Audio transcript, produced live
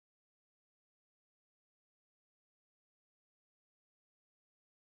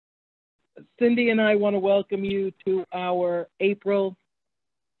Cindy and I want to welcome you to our April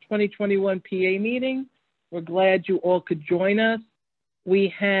 2021 PA meeting. We're glad you all could join us.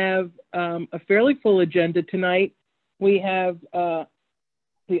 We have a fairly full agenda tonight. We have the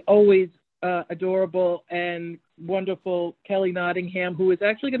always adorable and wonderful Kelly Nottingham, who is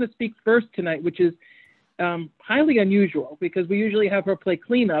actually going to speak first tonight, which is highly unusual because we usually have her play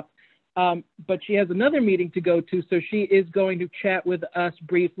cleanup. But she has another meeting to go to, so she is going to chat with us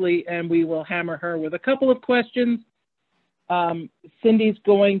briefly, and we will hammer her with a couple of questions. Cindy's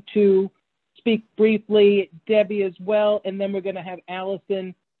going to speak briefly, Debbie as well, and then we're going to have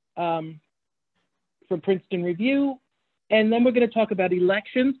Allison from Princeton Review, and then we're going to talk about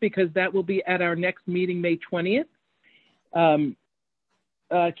elections because that will be at our next meeting, May 20th. Kansi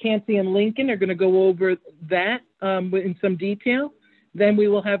and Lincoln are going to go over that in some detail. Then we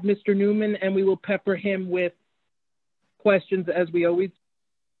will have Mr. Newman and we will pepper him with questions as we always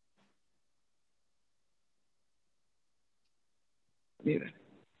do.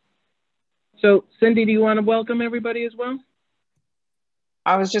 So Cindy, do you want to welcome everybody as well?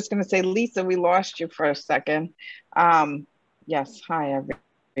 I was just going to say, Lisa, we lost you for a second. Yes, hi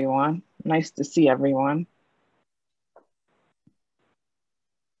everyone. Nice to see everyone.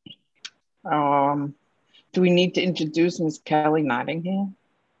 Do we need to introduce Ms. Kelly Nottingham?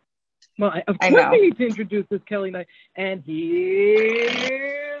 Well, of course we need to introduce Ms. Kelly Nottingham. And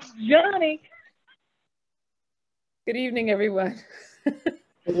here's Johnny. Good evening, everyone. Good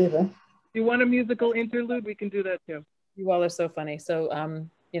evening. If you want a musical interlude, we can do that too. You all are so funny. So,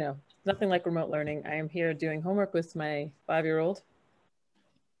 you know, nothing like remote learning. I am here doing homework with my 5-year-old.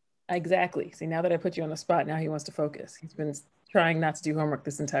 Exactly. See, now that I put you on the spot, now he wants to focus. He's been trying not to do homework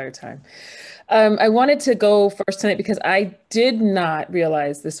this entire time. I wanted to go first tonight because I did not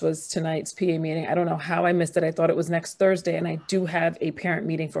realize this was tonight's PA meeting. I don't know how I missed it. I thought it was next Thursday, and I do have a parent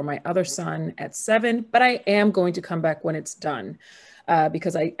meeting for my other son at 7, but I am going to come back when it's done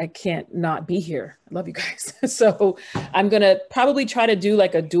because I can't not be here. I love you guys. So I'm gonna probably try to do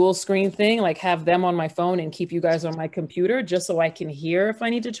like a dual screen thing, like have them on my phone and keep you guys on my computer just so I can hear if I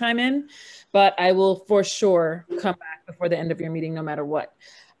need to chime in. But I will for sure come back before the end of your meeting, no matter what.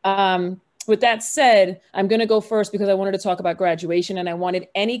 With that said, I'm going to go first because I wanted to talk about graduation and I wanted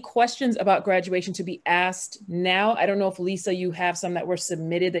any questions about graduation to be asked now. I don't know if Lisa, you have some that were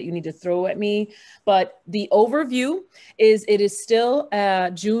submitted that you need to throw at me, but the overview is it is still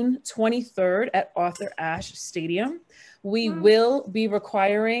June 23rd at Arthur Ashe Stadium. We will be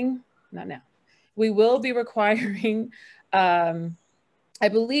requiring, not now, we will be requiring, I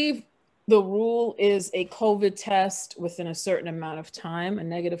believe, the rule is a COVID test within a certain amount of time, a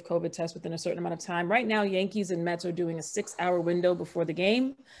negative COVID test within a certain amount of time. Right now, Yankees and Mets are doing a 6-hour window before the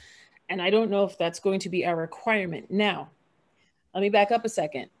game. And I don't know if that's going to be our requirement. Now, let me back up a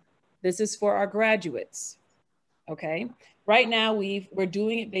second. This is for our graduates, okay? Right now, we're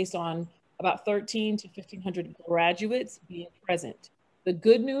doing it based on about 1,300 to 1,500 graduates being present. The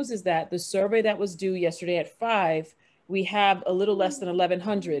good news is that the survey that was due yesterday at 5, we have a little less than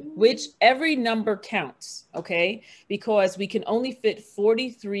 1,100, which every number counts, okay? Because we can only fit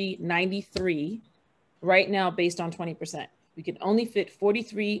 4,393 right now based on 20%. We can only fit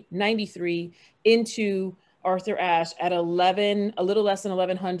 4,393 into Arthur Ashe at 11, a little less than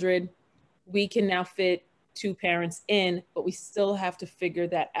 1,100. We can now fit 2 parents in, but we still have to figure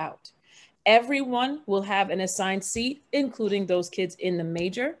that out. Everyone will have an assigned seat, including those kids in the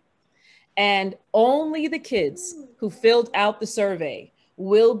major. And only the kids who filled out the survey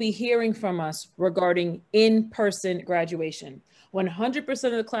will be hearing from us regarding in-person graduation. 100%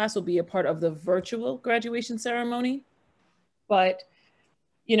 of the class will be a part of the virtual graduation ceremony, but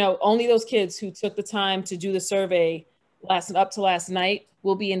you know, only those kids who took the time to do the survey up to last night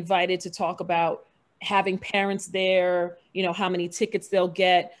will be invited to talk about having parents there, you know, how many tickets they'll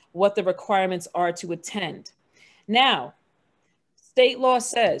get, what the requirements are to attend. Now, state law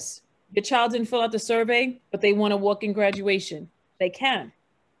says, your child didn't fill out the survey, but they want to walk in graduation. They can.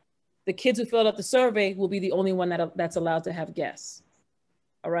 The kids who filled out the survey will be the only one that's allowed to have guests.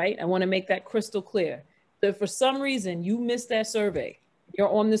 All right, I want to make that crystal clear. So if for some reason you missed that survey, you're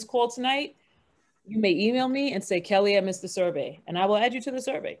on this call tonight, you may email me and say, Kelly, I missed the survey. And I will add you to the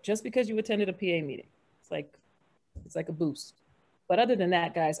survey just because you attended a PA meeting. It's like a boost. But other than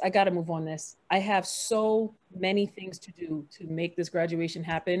that, guys, I got to move on this. I have so many things to do to make this graduation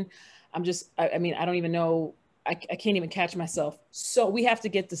happen. I mean, I don't even know. I can't even catch myself. So we have to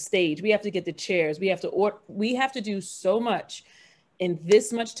get the stage. We have to get the chairs. We have to do so much in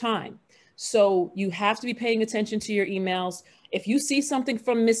this much time. So you have to be paying attention to your emails. If you see something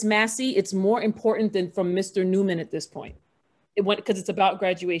from Miss Massey, it's more important than from Mr. Newman at this point. Because it's about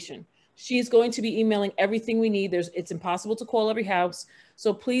graduation. She's going to be emailing everything we need. It's impossible to call every house.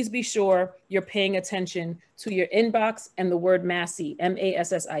 So please be sure you're paying attention to your inbox and the word Massie,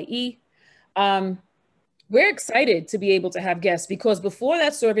 M-A-S-S-I-E. We're excited to be able to have guests because before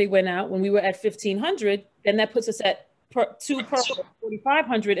that survey went out, when we were at 1,500, then that puts us at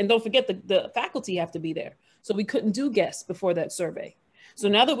 4,500. And don't forget the faculty have to be there. So we couldn't do guests before that survey. So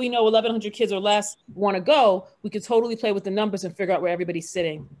now that we know 1,100 kids or less want to go, we could totally play with the numbers and figure out where everybody's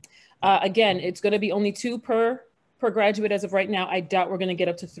sitting. Again, it's going to be only 2 per graduate as of right now. I doubt we're going to get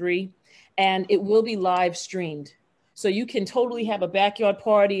up to 3, and it will be live streamed. So you can totally have a backyard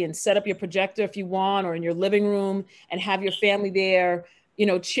party and set up your projector if you want, or in your living room, and have your family there, you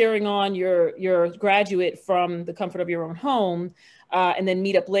know, cheering on your graduate from the comfort of your own home, and then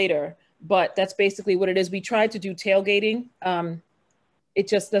meet up later. But that's basically what it is. We tried to do tailgating. It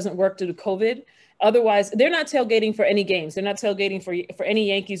just doesn't work due to COVID. Otherwise, they're not tailgating for any games. They're not tailgating for any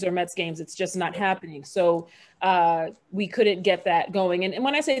Yankees or Mets games. It's just not happening. So we couldn't get that going. And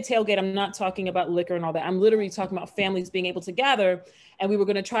when I say tailgate, I'm not talking about liquor and all that. I'm literally talking about families being able to gather. And we were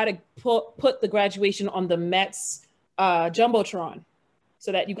going to try to put the graduation on the Mets Jumbotron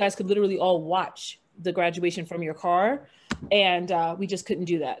so that you guys could literally all watch the graduation from your car. And we just couldn't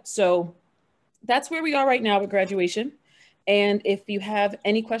do that. So that's where we are right now with graduation. And if you have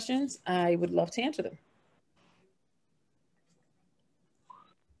any questions, I would love to answer them.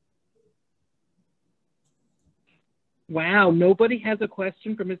 Wow, nobody has a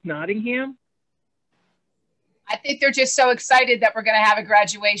question for Ms. Nottingham? I think they're just so excited that we're going to have a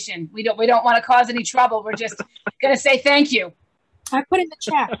graduation. We don't want to cause any trouble. We're just going to say thank you. I put in the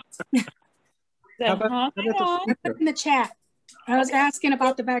chat. How about I put in the chat. I was asking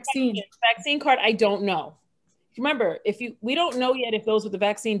about the vaccine. Vaccine card, I don't know. Remember, we don't know yet if those with the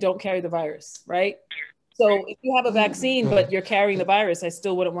vaccine don't carry the virus, right? So if you have a vaccine, but you're carrying the virus, I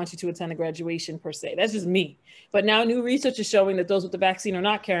still wouldn't want you to attend a graduation per se. That's just me. But now new research is showing that those with the vaccine are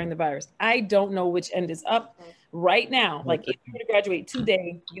not carrying the virus. I don't know which end is up right now. Like if you were to graduate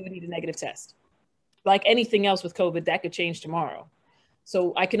today, you would need a negative test. Like anything else with COVID, that could change tomorrow.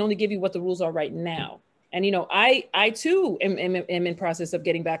 So I can only give you what the rules are right now. And, you know, I too am in process of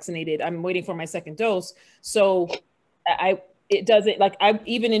getting vaccinated. I'm waiting for my second dose. So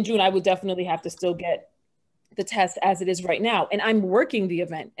even in June, I would definitely have to still get the test as it is right now. And I'm working the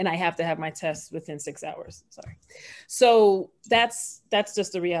event and I have to have my test within 6 hours. Sorry. So that's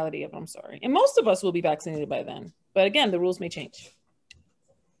just the reality of it. I'm sorry. And most of us will be vaccinated by then. But again, the rules may change.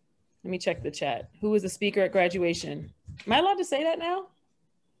 Let me check the chat. Who is the speaker at graduation? Am I allowed to say that now?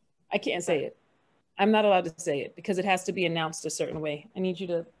 I can't say it. I'm not allowed to say it because it has to be announced a certain way. I need you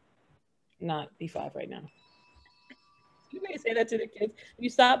to not be 5 right now. You may say that to the kids. You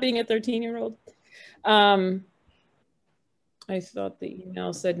stop being a 13-year-old. I thought the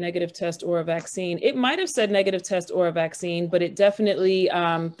email said negative test or a vaccine. It might have said negative test or a vaccine, but it definitely,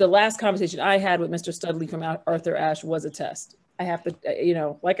 the last conversation I had with Mr. Studley from Arthur Ashe was a test. I have to, you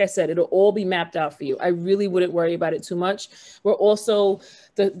know, like I said, it'll all be mapped out for you. I really wouldn't worry about it too much. We're also,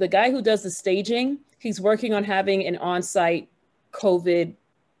 the guy who does the staging, he's working on having an on-site COVID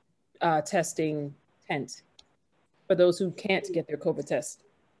testing tent for those who can't get their COVID test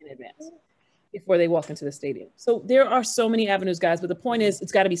in advance before they walk into the stadium. So there are so many avenues, guys, but the point is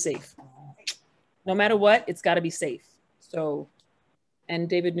it's got to be safe. No matter what, it's got to be safe. So, and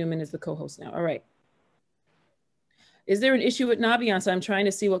David Newman is the co-host now. All right. Is there an issue with Naviance? I'm trying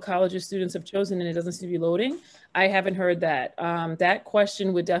to see what colleges students have chosen and it doesn't seem to be loading. I haven't heard that. That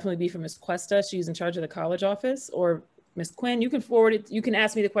question would definitely be from Ms. Cuesta. She's in charge of the college office, or Ms. Quinn. You can forward it. You can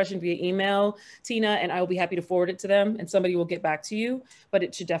ask me the question via email, Tina, and I will be happy to forward it to them and somebody will get back to you, but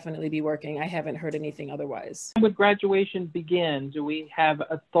it should definitely be working. I haven't heard anything otherwise. When would graduation begin? Do we have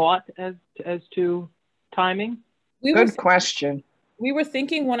a thought as to timing? Good question. We were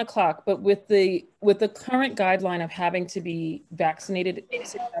thinking 1 o'clock, but with the current guideline of having to be vaccinated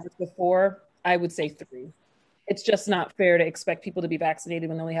 6 hours before, I would say 3. It's just not fair to expect people to be vaccinated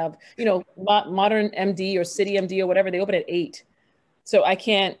when they only have, you know, Modern MD or City MD or whatever, they open at 8. So I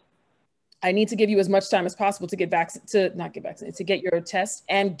need to give you as much time as possible to get to get your test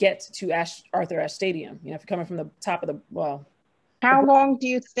and get to Arthur Ashe Stadium. You know, if you're coming from the top of How long do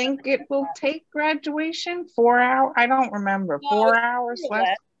you think it will take graduation? 4 hours? I don't remember. No, 4 hours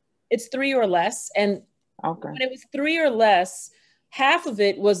less? It's 3 or less. And okay. When it was 3 or less, half of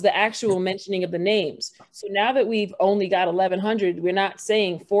it was the actual mentioning of the names. So now that we've only got 1,100, we're not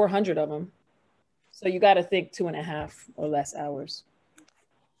saying 400 of them. So you got to think 2.5 or less hours.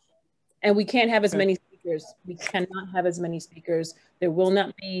 And we can't have as many speakers. We cannot have as many speakers. There will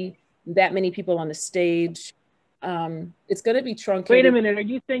not be that many people on the stage. It's going to be truncated. Wait a minute. Are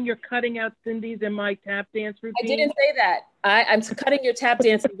you saying you're cutting out Cindy's and my tap dance routine? I didn't say that. I'm cutting your tap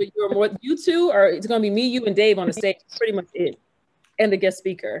dancing, but you two are, it's going to be me, you, and Dave on the stage. That's pretty much it. And the guest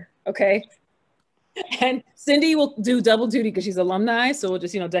speaker. Okay. And Cindy will do double duty because she's alumni. So we'll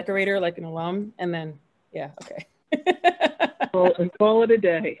just, decorate her like an alum. And then, yeah. Okay. And call it a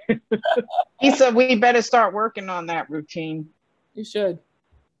day. Lisa, we better start working on that routine. You should.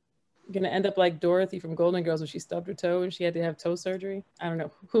 You're going to end up like Dorothy from Golden Girls when she stubbed her toe and she had to have toe surgery. I don't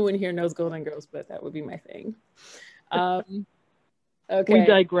know who in here knows Golden Girls, but that would be my thing. Okay. We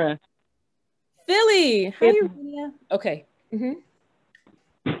digress. Philly. Hi, Urania. Okay.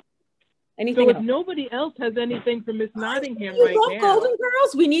 Anything So if else? nobody else has anything for Miss Nottingham You right love now. Golden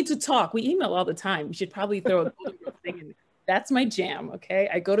Girls? We need to talk. We email all the time. We should probably throw a Golden Girls thing in. That's my jam, okay?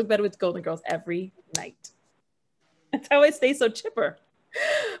 I go to bed with Golden Girls every night. That's how I stay so chipper.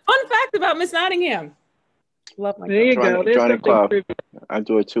 Fun fact about Miss Nottingham. Love my There you go. There's Johnny something Club. trivia. I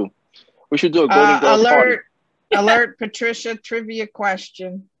do it too. We should do a Golden Girls party. Alert, Patricia, trivia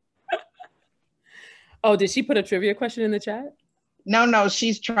question. Oh, did she put a trivia question in the chat? No,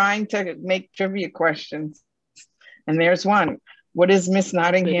 she's trying to make trivia questions. And there's one. What is Miss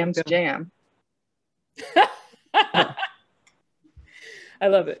Nottingham's jam? I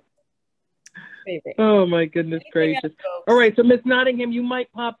love it. Favorite. Oh my goodness gracious. All right, so Miss Nottingham, you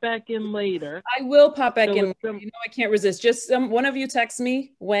might pop back in later. I will pop back So in. with some- I can't resist. Just one of you text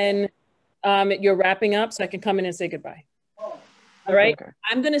me when you're wrapping up so I can come in and say goodbye. All right. Okay.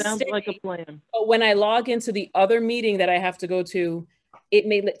 I'm going to Sounds stay. like a plan. But when I log into the other meeting that I have to go to, it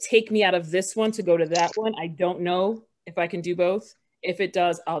may take me out of this one to go to that one. I don't know if I can do both. If it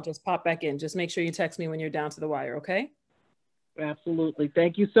does, I'll just pop back in. Just make sure you text me when you're down to the wire, okay? Absolutely.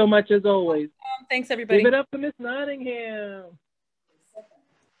 Thank you so much as always. Thanks, everybody. Give it up for Miss Nottingham.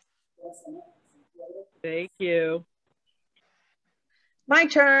 Thank you. My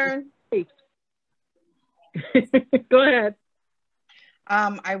turn. Go ahead.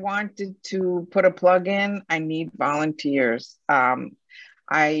 I wanted to put a plug in. I need volunteers.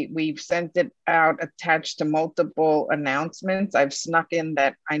 We've sent it out attached to multiple announcements. I've snuck in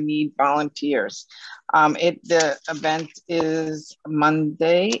that I need volunteers. The event is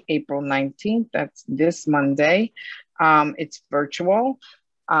Monday, April 19th. That's this Monday. It's virtual.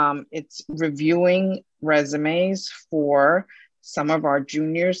 It's reviewing resumes for some of our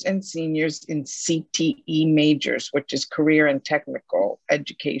juniors and seniors in CTE majors, which is career and technical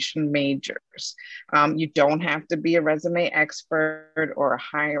education majors. You don't have to be a resume expert or a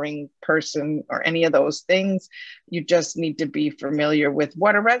hiring person or any of those things. You just need to be familiar with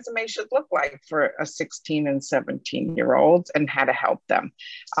what a resume should look like for a 16 and 17-year-old and how to help them.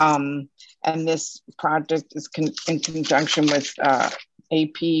 And this project is in conjunction with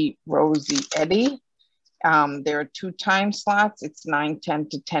AP Rosie Eddy. There are 2 time slots. It's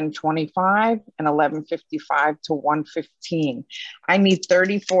 9:10 to 10:25 and 11:55 to 1:15. I need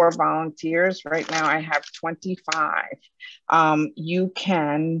 34 volunteers. Right now I have 25. You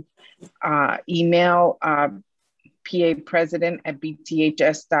can email PA president at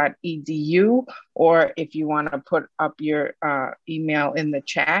bths.edu, or if you want to put up your email in the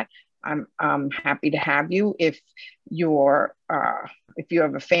chat, I'm happy to have you. If you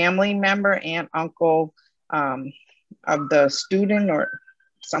have a family member, aunt, uncle, of the student or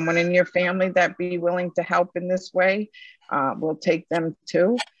someone in your family that be willing to help in this way, we'll take them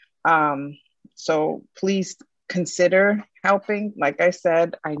too. So please consider helping. Like I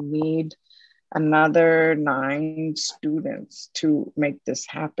said, I need another 9 students to make this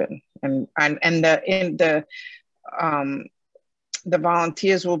happen. And the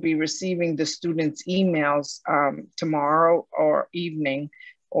volunteers will be receiving the students' emails tomorrow or evening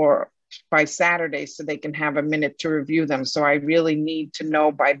or by Saturday, so they can have a minute to review them. So I really need to know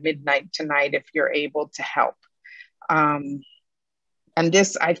by midnight tonight if you're able to help. And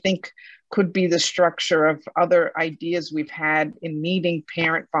this, I think, could be the structure of other ideas we've had in needing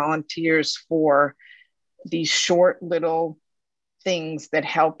parent volunteers for these short little things that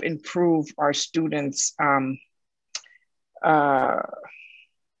help improve our students'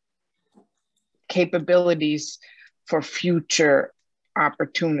 capabilities for future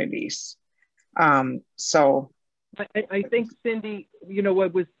opportunities. So I think Cindy,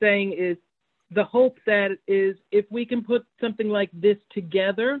 what was saying is the hope that is if we can put something like this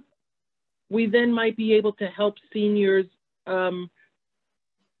together, we then might be able to help seniors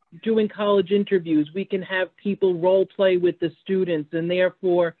doing college interviews. We can have people role play with the students, and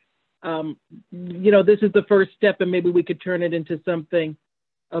therefore, this is the first step, and maybe we could turn it into something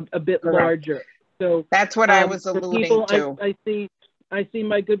a bit Correct. larger. So that's what I was alluding to. I see I see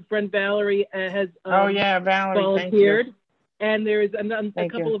my good friend Valerie has oh yeah, Valerie, volunteered. thank you. And there is a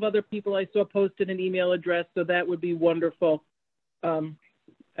couple of other people I saw posted an email address, so that would be wonderful.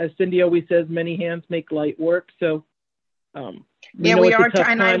 As Cindy always says, many hands make light work. So yeah, we are,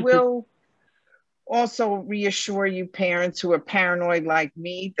 and I will also reassure you parents who are paranoid like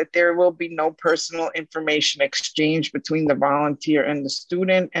me that there will be no personal information exchange between the volunteer and the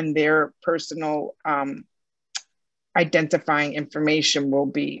student, and their personal identifying information will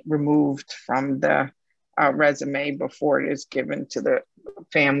be removed from the resume before it is given to the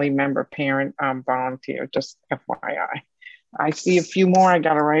family member, parent, volunteer, just FYI. I see a few more, I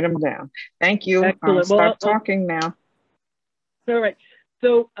gotta write them down. Thank you. I'll stop talking now. All right.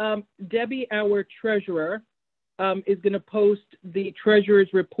 So Debbie, our treasurer, is going to post the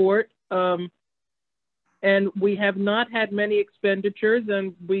treasurer's report. And we have not had many expenditures,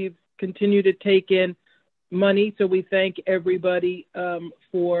 and we've continued to take in money. So we thank everybody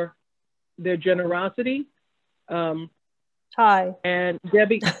for their generosity. Hi. And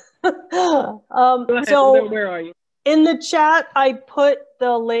Debbie, go ahead. So where are you? In the chat, I put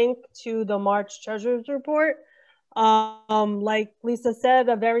the link to the March treasurer's report. Like Lisa said,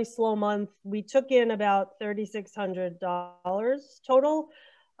 a very slow month. We took in about $3,600 total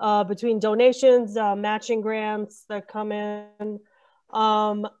between donations, matching grants that come in.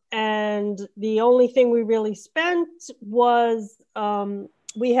 And the only thing we really spent was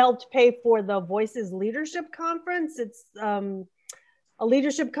we helped pay for the Voices Leadership Conference. It's a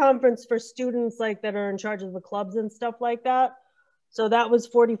leadership conference for students like that are in charge of the clubs and stuff like that. So that was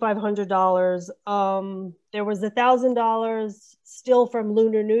 $4,500. There was $1,000 still from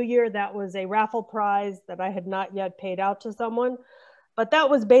Lunar New Year. That was a raffle prize that I had not yet paid out to someone. But that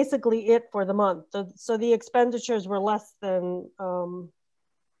was basically it for the month. So the expenditures were less than,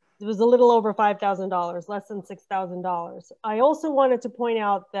 it was a little over $5,000, less than $6,000. I also wanted to point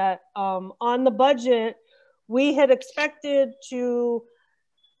out that on the budget, we had expected to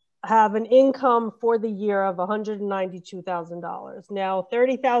have an income for the year of $192,000. Now,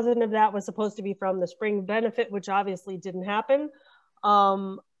 $30,000 of that was supposed to be from the spring benefit, which obviously didn't happen.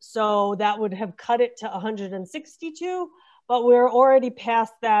 So that would have cut it to $162,000, but we're already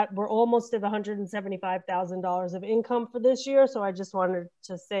past that. We're almost at $175,000 of income for this year. So I just wanted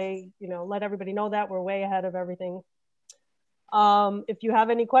to say, let everybody know that we're way ahead of everything. If you have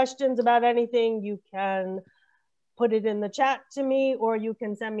any questions about anything, you can put it in the chat to me, or you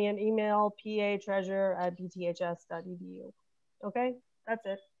can send me an email, patreasure@bths.edu. Okay, that's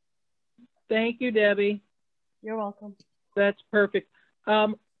it. Thank you, Debbie. You're welcome. That's perfect.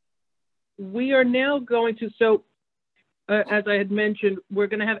 We are now going to, as I had mentioned, we're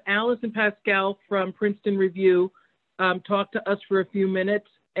going to have Allison Pascal from Princeton Review talk to us for a few minutes,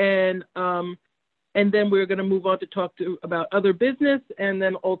 and then we're going to move on to talk about other business, and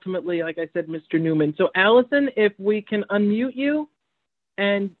then ultimately, like I said, Mr. Newman. So Allison, if we can unmute you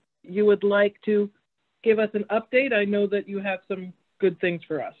and you would like to give us an update, I know that you have some good things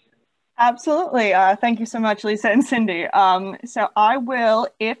for us. Absolutely. Thank you so much, Lisa and Cindy. So I will,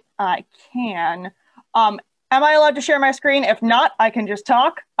 if I can, am I allowed to share my screen? If not, I can just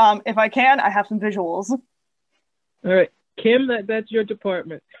talk. If I can, I have some visuals. All right, Kim, that's your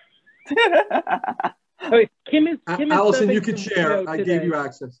department. Okay, Kim is Allison, you can share. I gave you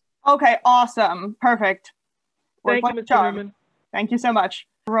access. Okay, awesome. Perfect. Thank you, Mr. Newman. Thank you so much.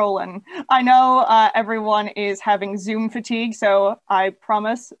 Rolling. I know everyone is having Zoom fatigue, so I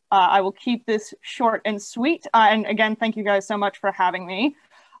promise I will keep this short and sweet. And again, thank you guys so much for having me.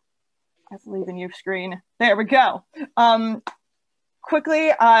 I have to leave the new screen. There we go.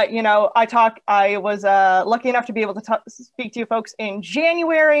 Quickly, I was lucky enough to be able to speak to you folks in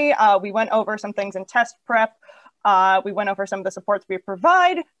January. We went over some things in test prep. We went over some of the supports we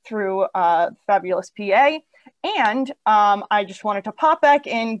provide through Fabulous PA. And I just wanted to pop back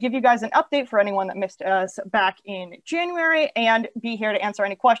and give you guys an update for anyone that missed us back in January, and be here to answer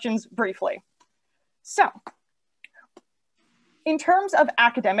any questions briefly. So, in terms of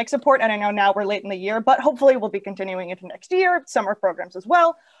academic support, and I know now we're late in the year, but hopefully we'll be continuing into next year, summer programs as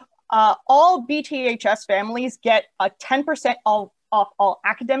well, all BTHS families get a 10% off all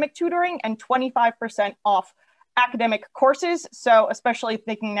academic tutoring and 25% off academic courses. So especially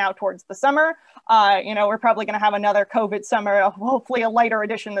thinking now towards the summer, we're probably going to have another COVID summer, hopefully a lighter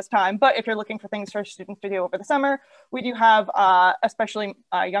edition this time. But if you're looking for things for students to do over the summer, we do have, especially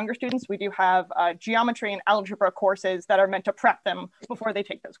younger students, we do have geometry and algebra courses that are meant to prep them before they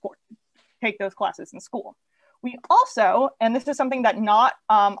take those classes in school. We also, and this is something that not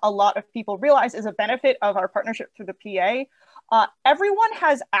a lot of people realize, is a benefit of our partnership through the PA. Everyone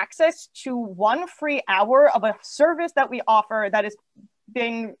has access to 1 free hour of a service that we offer that has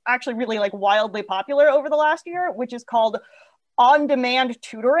been actually really like wildly popular over the last year, which is called on-demand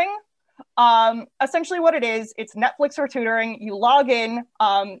tutoring. Essentially what it is, it's Netflix for tutoring. You log in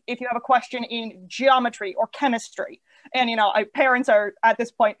if you have a question in geometry or chemistry. And, you know, parents are at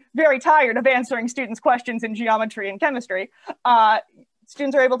this point very tired of answering students' questions in geometry and chemistry.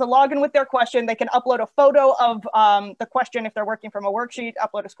 Students are able to log in with their question. They can upload a photo of the question if they're working from a worksheet,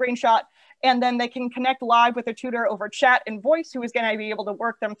 upload a screenshot, and then they can connect live with a tutor over chat and voice who is going to be able to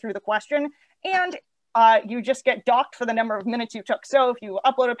work them through the question. And you just get docked for the number of minutes you took. So if you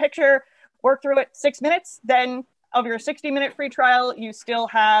upload a picture, work through it 6 minutes, then of your 60-minute free trial, you still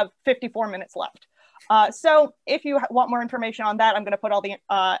have 54 minutes left. So if you want more information on that, I'm going to put all the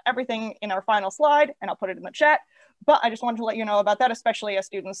everything in our final slide, and I'll put it in the chat. But I just wanted to let you know about that, especially as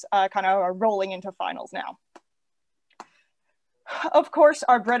students kind of are rolling into finals now. Of course,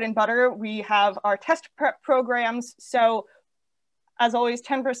 our bread and butter, we have our test prep programs. So as always,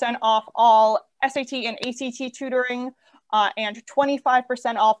 10% off all SAT and ACT tutoring and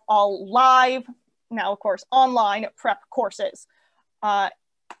 25% off all live, now of course, online prep courses. In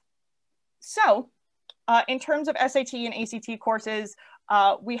terms of SAT and ACT courses,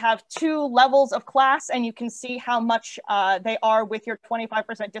 we have 2 levels of class, and you can see how much they are with your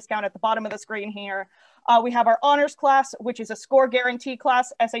 25% discount at the bottom of the screen here. We have our honors class, which is a score guarantee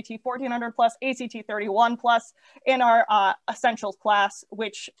class, SAT 1400 plus, ACT 31 plus, and our essentials class,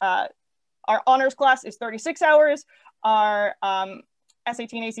 which our honors class is 36 hours. Our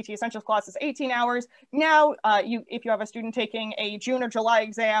SAT and ACT essentials class is 18 hours. Now, if you have a student taking a June or July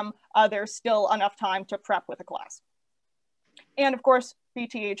exam, there's still enough time to prep with a class. And of course,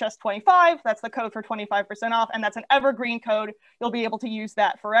 BTHS 25, that's the code for 25% off, and that's an evergreen code. You'll be able to use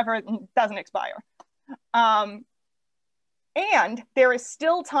that forever, it doesn't expire. And there is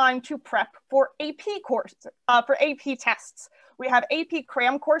still time to prep for AP courses, for AP tests. We have AP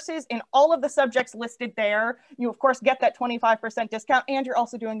cram courses in all of the subjects listed there. You of course get that 25% discount, and you're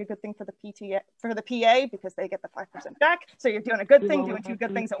also doing a good thing for the PA because they get the 5% back. So you're doing a good thing, doing 2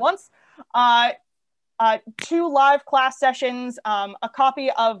 good things at once. 2 live class sessions, a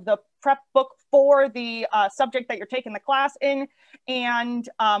copy of the prep book for the subject that you're taking the class in, and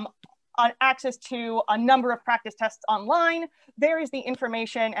access to a number of practice tests online. There is the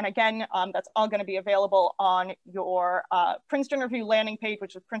information, and again, that's all going to be available on your Princeton Review landing page,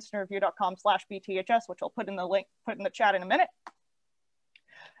 which is princetonreview.com/BTHS, which I'll put in the link, put in the chat in a minute.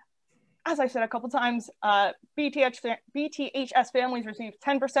 As I said a couple times, BTHS families receive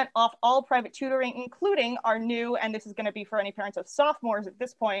 10% off all private tutoring, including our new, and this is going to be for any parents of sophomores at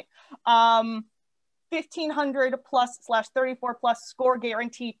this point, 1500 plus / 34 plus score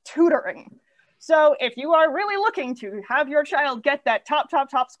guarantee tutoring. So if you are really looking to have your child get that top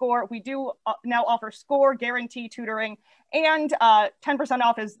score, we do now offer score guarantee tutoring, and 10%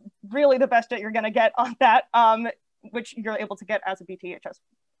 off is really the best that you're going to get on that, which you're able to get as a BTHS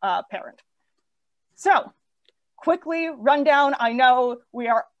parent. So quickly rundown. I know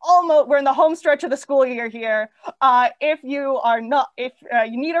we're in the home stretch of the school year here. If you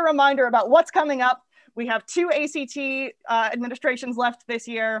need a reminder about what's coming up, we have 2 ACT administrations left this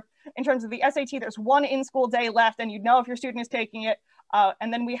year. In terms of the SAT, there's 1 in-school day left, and you know if your student is taking it.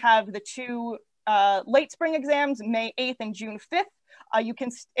 And then we have the 2 late spring exams, May 8th and June 5th. You can,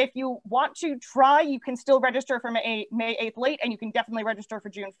 if you want to try, you can still register for May 8th late, and you can definitely register for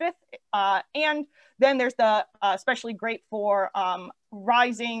June 5th. And then there's the especially great for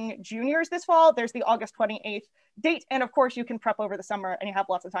rising juniors this fall. There's the August 28th date. And of course, you can prep over the summer, and you have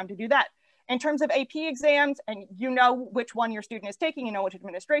lots of time to do that. In terms of AP exams, and you know which one your student is taking, you know which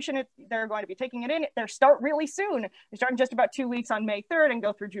administration they're going to be taking it in, they start really soon. They start in just about 2 weeks on May 3rd and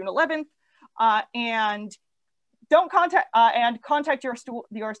go through June 11th. And contact your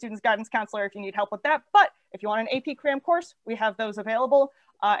student's guidance counselor if you need help with that. But if you want an AP cram course, we have those available,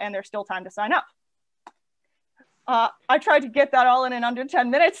 and there's still time to sign up. I tried to get that all in under 10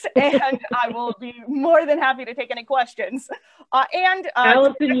 minutes, and I will be more than happy to take any questions.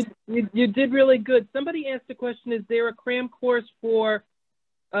 Allison, you did really good. Somebody asked the question, is there a cram course for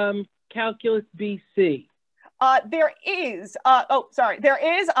Calculus BC? There is. There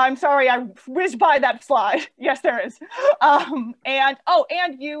is. I'm sorry, I whizzed by that slide. Yes, there is. And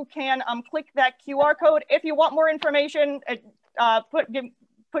you can click that QR code if you want more information. Put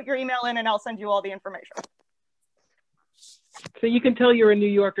your email in, and I'll send you all the information. So you can tell you're a New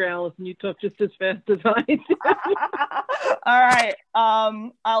Yorker, Allison. You talk just as fast as I do. All right.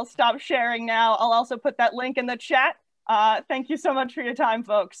 I'll stop sharing now. I'll also put that link in the chat. Thank you so much for your time,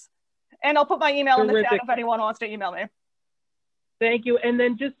 folks. And I'll put my email in the chat if anyone wants to email me. Thank you. And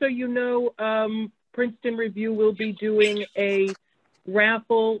then just so you know, Princeton Review will be doing a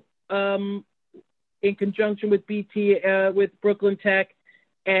raffle in conjunction with with Brooklyn Tech.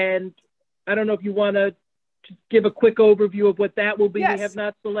 And I don't know if you want to give a quick overview of what that will be. Yes. We have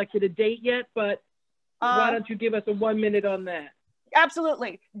not selected a date yet, but why don't you give us a 1 minute on that?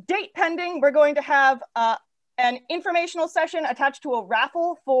 Absolutely. Date pending. We're going to have an informational session attached to a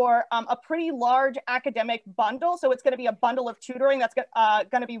raffle for a pretty large academic bundle. So it's going to be a bundle of tutoring that's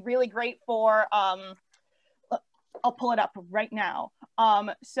going to be really great for, I'll pull it up right now.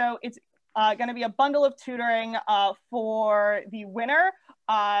 So it's going to be a bundle of tutoring for the winner.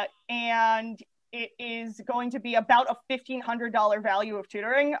 And it is going to be about a $1,500 value of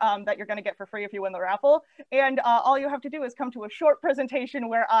tutoring that you're going to get for free if you win the raffle. And all you have to do is come to a short presentation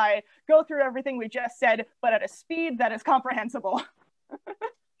where I go through everything we just said, but at a speed that is comprehensible.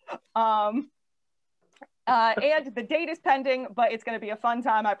 And the date is pending, but it's going to be a fun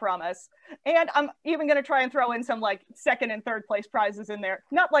time, I promise. And I'm even going to try and throw in some like second and third place prizes in there.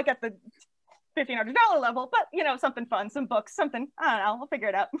 Not like at the $1,500 level, but you know, something fun, some books, something, I don't know, we'll figure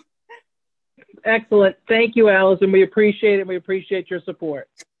it out. Excellent. Thank you, Allison. We appreciate it. We appreciate your support.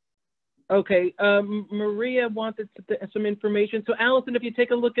 Okay. Maria wanted some information. So Allison, if you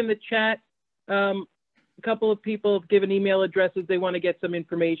take a look in the chat, a couple of people have given email addresses. They want to get some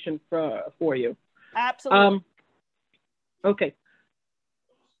information for you. Absolutely. Okay.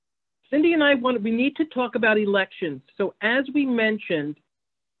 Cindy and I we need to talk about elections. So as we mentioned,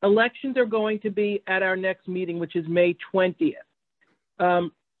 elections are going to be at our next meeting, which is May 20th.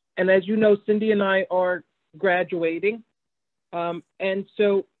 And as you know, Cindy and I are graduating. And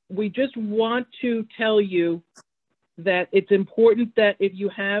so we just want to tell you that it's important that if you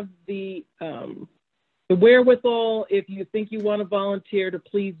have the wherewithal, if you think you want to volunteer, to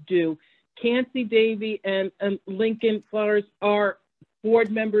please do. Kansi Davey and Lincoln Flowers are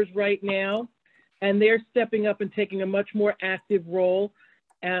board members right now, and they're stepping up and taking a much more active role.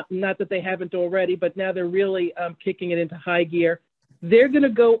 Not that they haven't already, but now they're really kicking it into high gear. They're going to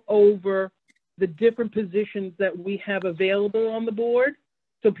go over the different positions that we have available on the board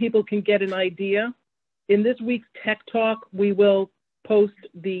so people can get an idea. In this week's Tech Talk, we will post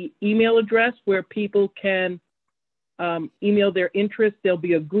the email address where people can email their interest. There'll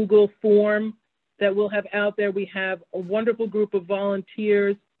be a Google form that we'll have out there. We have a wonderful group of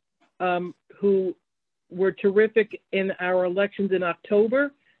volunteers who were terrific in our elections in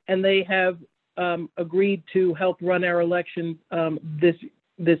October, and they have agreed to help run our elections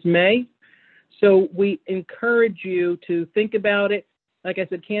this May. So we encourage you to think about it. Like I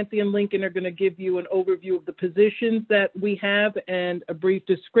said, Kansi and Lincoln are going to give you an overview of the positions that we have and a brief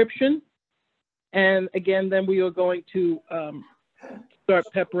description. And again, then we are going to start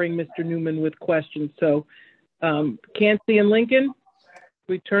peppering Mr. Newman with questions. So Kansi and Lincoln,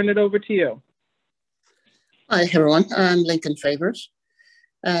 we turn it over to you. Hi, everyone. I'm Lincoln Favors.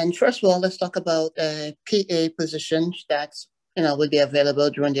 And first of all, let's talk about PA positions that will be available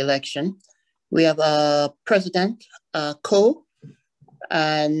during the election. We have a president, co,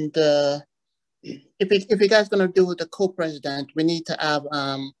 and if you guys are going to do the co-president, we need to have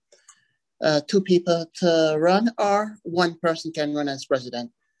 2 people to run, or 1 person can run as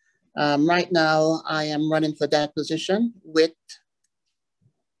president. Right now, I am running for that position with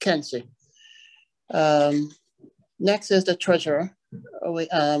Kansi. Next is the treasurer.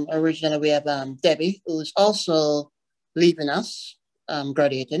 Originally, we have Debbie, who's also leaving us,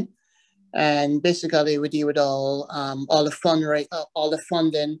 graduating. And basically, we deal with all the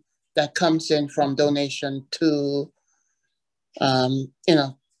funding that comes in from donation to, to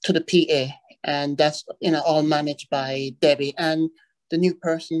the PA. And that's, all managed by Debbie. And the new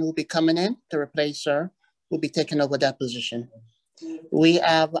person who will be coming in to replace her will be taking over that position. We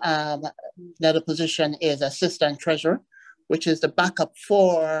have another position is assistant treasurer, which is the backup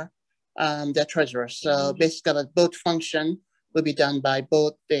for the treasurer. So basically, both function will be done by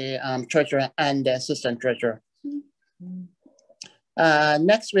both the treasurer and the assistant treasurer.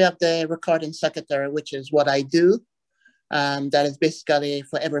 Next, we have the recording secretary, which is what I do. That is basically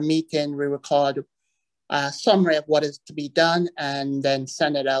for every meeting, we record a summary of what is to be done and then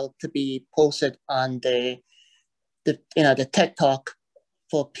send it out to be posted on the Tech Talk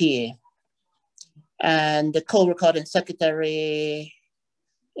for PA. And the co-recording secretary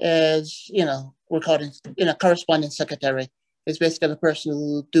is, corresponding secretary is basically the person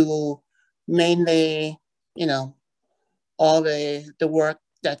who do mainly, all the work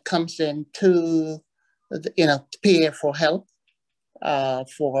that comes in to, PA for help,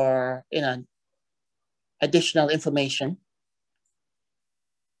 for, additional information.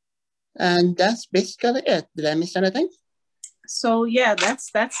 And that's basically it. Did I miss anything? So yeah,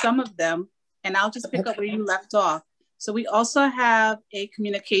 that's some of them. And I'll just pick up where you left off. So we also have a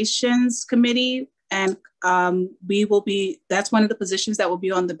communications committee, and that's one of the positions that will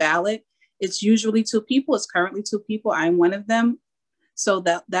be on the ballot. It's usually 2 people. It's currently 2 people. I'm one of them. So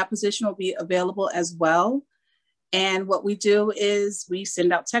that position will be available as well. And what we do is we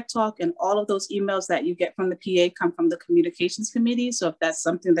send out tech talk, and all of those emails that you get from the PA come from the communications committee. So if that's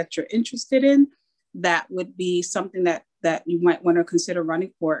something that you're interested in, that would be something that you might want to consider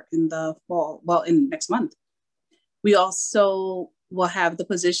running for in the fall, well, in next month. We also will have the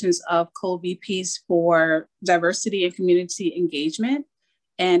positions of co-VPs for diversity and community engagement.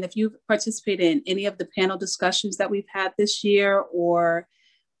 And if you've participated in any of the panel discussions that we've had this year, or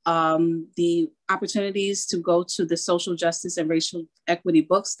the opportunities to go to the social justice and racial equity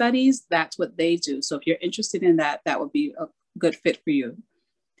book studies, that's what they do. So if you're interested in that, that would be a good fit for you.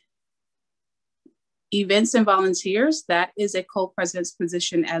 Events and volunteers, that is a co-president's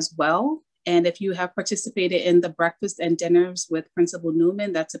position as well. And if you have participated in the breakfast and dinners with Principal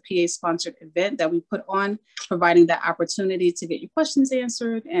Newman, that's a PA-sponsored event that we put on, providing that opportunity to get your questions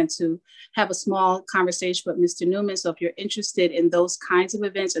answered and to have a small conversation with Mr. Newman. So if you're interested in those kinds of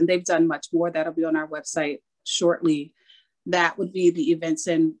events, and they've done much more, that'll be on our website shortly, that would be the Events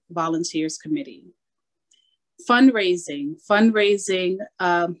and Volunteers Committee. Fundraising,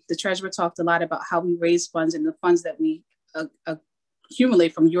 the treasurer talked a lot about how we raise funds and the funds that we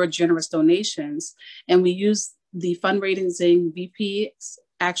accumulate from your generous donations. And we use the fundraising VP,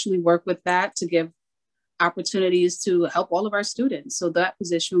 actually work with that to give opportunities to help all of our students. So that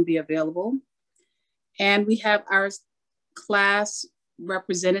position will be available. And we have our class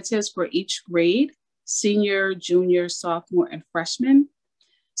representatives for each grade, senior, junior, sophomore, and freshman.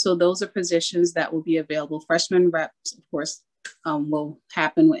 So those are positions that will be available. Freshman reps, of course, will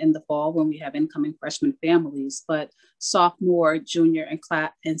happen in the fall when we have incoming freshman families, but sophomore, junior,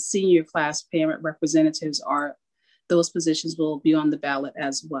 and senior class parent representatives those positions will be on the ballot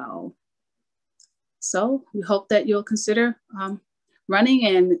as well. So we hope that you'll consider running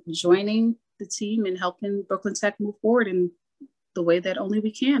and joining the team and helping Brooklyn Tech move forward in the way that only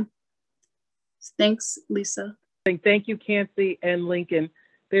we can. Thanks, Lisa. Thank you, Kansi and Lincoln.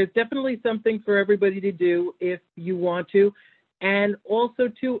 There's definitely something for everybody to do if you want to. And also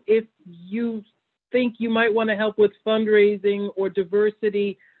too, if you think you might want to help with fundraising or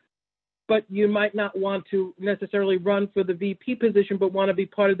diversity, but you might not want to necessarily run for the VP position, but want to be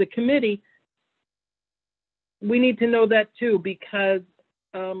part of the committee, we need to know that too, because,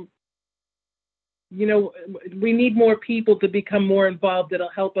 you know, we need more people to become more involved. That'll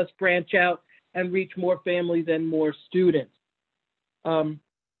help us branch out and reach more families and more students.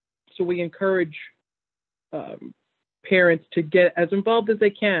 So we encourage parents to get as involved as they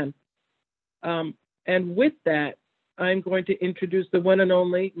can. And with that, I'm going to introduce the one and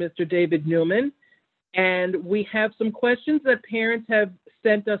only Mr. David Newman. And we have some questions that parents have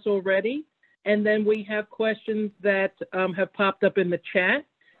sent us already. And then we have questions that have popped up in the chat.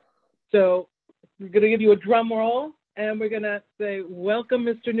 So we're going to give you a drum roll, and we're going to say, welcome,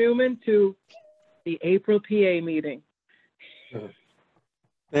 Mr. Newman, to the April PA meeting.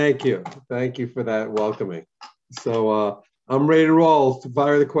 Thank you. Thank you for that welcoming. So I'm ready to roll to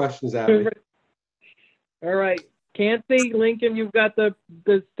fire the questions at me. All right. Kansi, Lincoln, you've got the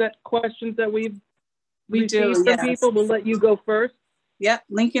set questions that we do from people. We'll let you go first. Yep.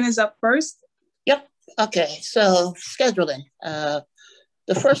 Lincoln is up first. Yep. Okay. So scheduling.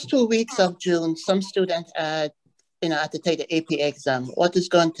 The first 2 weeks of June, some students had to take the AP exam. What is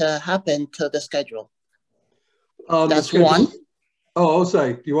going to happen to the schedule? That's one. Oh,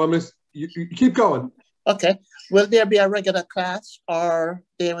 sorry. You want me? You keep going. Okay. Will there be a regular class, or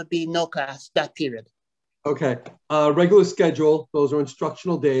there would be no class that period? Okay. Regular schedule. Those are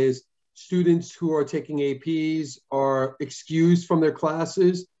instructional days. Students who are taking APs are excused from their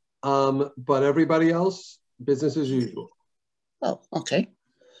classes, but everybody else, business as usual. Oh, okay.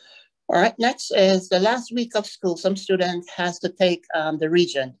 All right. Next is the last week of school. Some student has to take the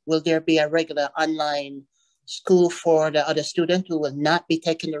region. Will there be a regular online school for the other student who will not be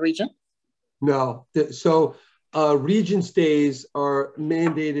taking the region? No. So Regents days are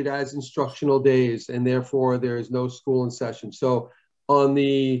mandated as instructional days, and therefore there is no school in session. So on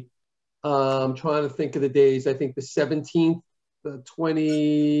the, I'm trying to think of the days, I think the 17th, the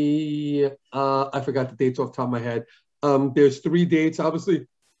 20, I forgot the dates off the top of my head. There's 3 dates. Obviously,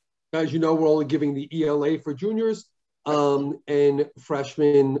 as you know, we're only giving the ELA for juniors and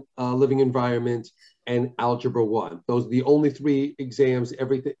freshmen, living environment, and Algebra 1. Those are the only 3 exams.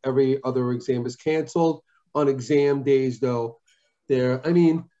 Every other exam is canceled. On exam days, though, it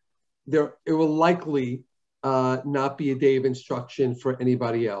will likely not be a day of instruction for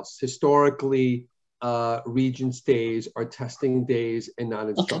anybody else. Historically, Regents days are testing days and not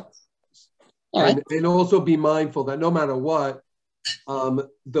instruction. Okay. And also be mindful that no matter what,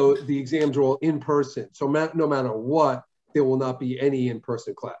 though the exams are all in person, so no matter what, there will not be any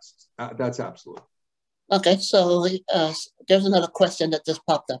in-person classes. That's absolute. Okay, so there's another question that just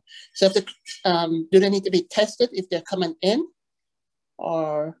popped up. So if do they need to be tested if they're coming in,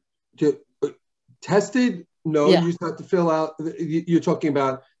 or tested? No, yeah. You just have to fill out. You're talking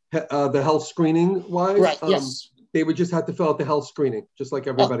about the health screening wise, right? Yes, they would just have to fill out the health screening, just like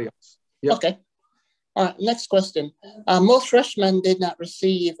everybody else. Yep. Okay. All right. Next question. Most freshmen did not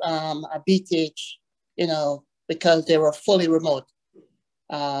receive a BTH, because they were fully remote.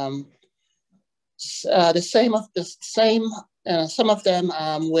 Some of them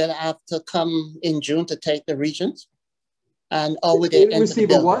will have to come in June to take the Regents, and all they didn't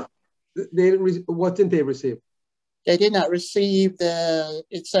receive a what? What didn't they receive? They did not receive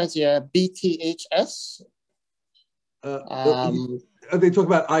it says here, BTHS. Are they talking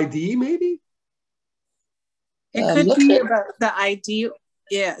about ID maybe? It could be about the ID.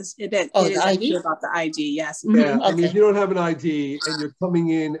 Yes, it is actually about the ID, yes. Yeah, I mean, if you don't have an ID and you're coming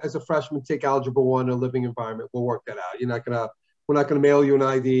in as a freshman, take Algebra 1 or living environment, we'll work that out. We're not gonna mail you an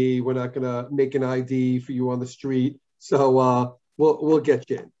ID. We're not gonna make an ID for you on the street. So we'll get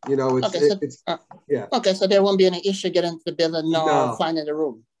you in. Yeah. Okay, so there won't be any issue getting to the building nor finding the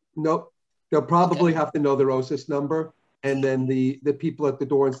room. Nope. They'll probably have to know their OSIS number, and then the people at the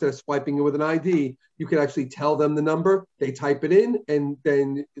door, instead of swiping it with an ID, you can actually tell them the number. They type it in, and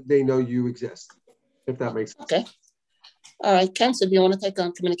then they know you exist. If that makes sense. Okay. All right, Kenza, do you want to take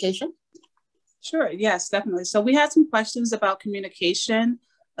on communication? Sure. Yes, definitely. So we had some questions about communication.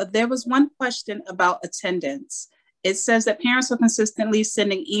 There was one question about attendance. It says that parents are consistently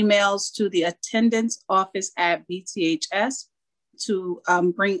sending emails to the attendance office at BTHS to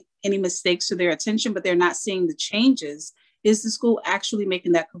bring any mistakes to their attention, but they're not seeing the changes. Is the school actually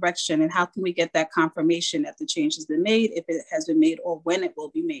making that correction? And how can we get that confirmation that the change has been made, if it has been made, or when it will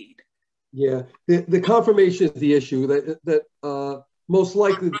be made? Yeah, the confirmation is the issue. That most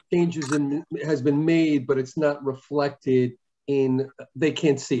likely the changes has been made, but it's not reflected in, they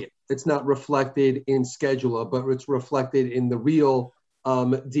can't see it. It's not reflected in scheduler, but it's reflected in the real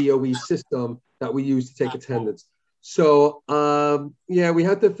DOE system that we use to take attendance. So yeah, we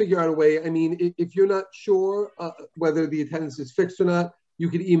have to figure out a way. I mean, if you're not sure whether the attendance is fixed or not, you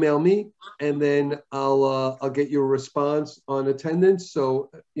could email me, and then I'll get you a response on attendance.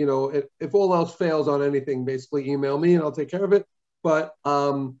 So if all else fails on anything, basically email me and I'll take care of it. But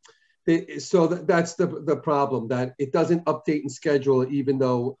that's the problem, that it doesn't update and schedule even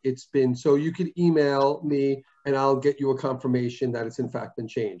though it's been. So you could email me and I'll get you a confirmation that it's in fact been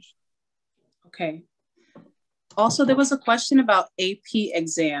changed. Okay. Also, there was a question about AP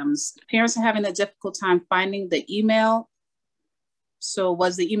exams. Parents are having a difficult time finding the email. So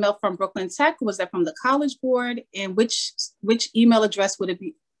was the email from Brooklyn Tech? Was that from the College Board? And which email address would it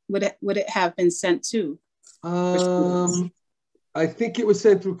be? Would it have been sent to? I think it was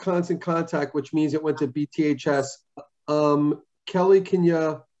sent through Constant Contact, which means it went to BTHS. Kelly,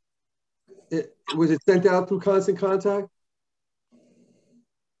 was it sent out through Constant Contact?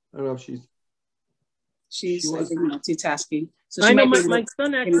 I don't know if she's multitasking. So I know my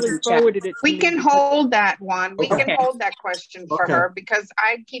son actually forwarded it. We can hold that one. We can hold that question for her, because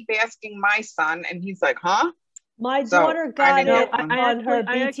I keep asking my son and he's like, huh? My daughter got it on her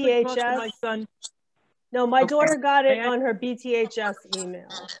BTHS. No, my daughter got it on her BTHS email.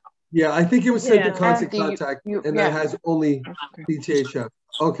 Yeah, I think it was sent to Constant Contact, and that has only BTHS.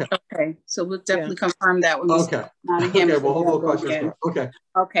 Okay. Okay, so we'll definitely confirm that. When okay. Okay, well, hold on questions. Okay.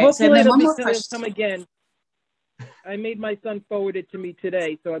 Okay. Hopefully so then one more question. Come again. I made my son forward it to me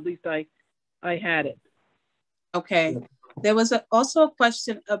today, so at least I had it. Okay. There was also a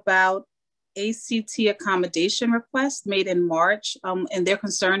question about ACT accommodation request made in March, and they're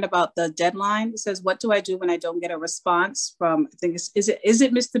concerned about the deadline. It says, "What do I do when I don't get a response from?" I think is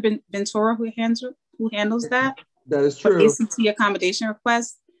it Mr. Ventura who handles that? That is true. ACT accommodation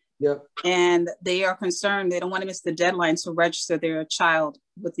request. Yep. And they are concerned. They don't want to miss the deadline to register their child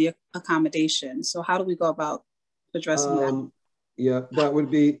with the accommodation. So how do we go about addressing that? Yeah, that would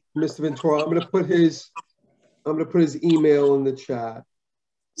be Mr. Ventura. I'm going to put his email in the chat.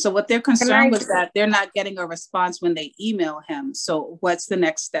 So what they're concerned with that they're not getting a response when they email him. So what's the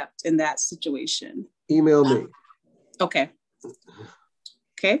next step in that situation? Email me. Okay.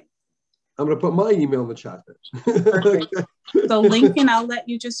 Okay. I'm going to put my email in the chat then. Perfect. So Lincoln, I'll let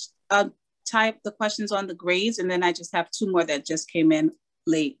you just type the questions on the grades, and then I just have two more that just came in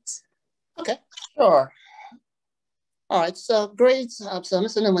late. Okay, sure. All right, so grades. So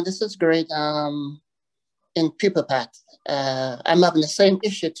Mr. Newman, this is great. In PUPAPAT, I'm having the same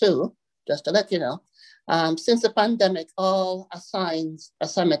issue too, just to let you know. Since the pandemic, all assignments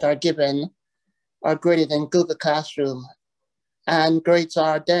are graded in Google Classroom, and grades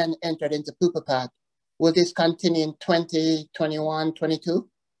are then entered into PUPAPAT. Will this continue in 2021-22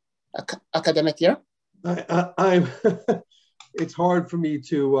 academic year? It's hard for me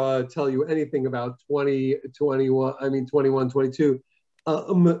to tell you anything about 21-22.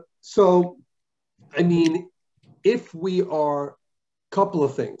 So, I mean, if we are, couple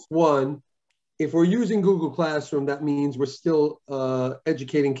of things. One, if we're using Google Classroom, that means we're still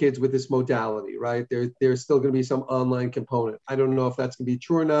educating kids with this modality, right? There's still going to be some online component. I don't know if that's going to be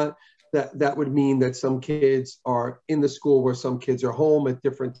true or not. That would mean that some kids are in the school where some kids are home at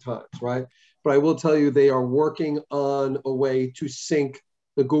different times, right? But I will tell you, they are working on a way to sync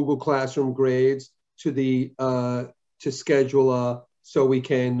the Google Classroom grades to the to Schedule, so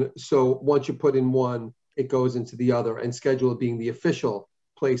once you put in one, it goes into the other, and Schedule being the official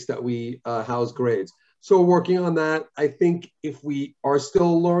place that we house grades. So we're working on that. I think if we are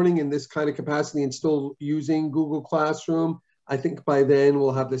still learning in this kind of capacity and still using Google Classroom, I think by then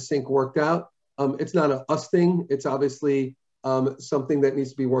we'll have the sync worked out. It's not an us thing. It's obviously something that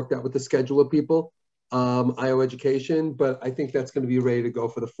needs to be worked out with the Schedule people, IO Education, but I think that's going to be ready to go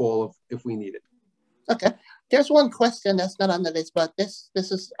for the fall if we need it. Okay. There's one question that's not on the list, but this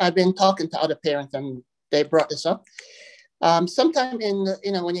is, I've been talking to other parents and they brought this up. Sometime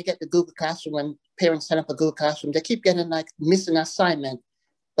when you get the Google Classroom, when parents sign up for Google Classroom, they keep getting like missing assignment,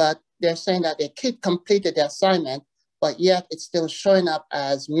 but they're saying that their kid completed the assignment, but yet it's still showing up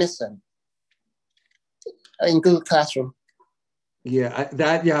as missing in Google Classroom. Yeah,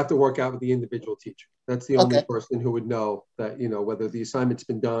 that you have to work out with the individual teacher. That's the only person who would know that, whether the assignment's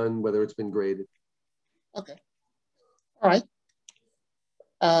been done, whether it's been graded. Okay. All right.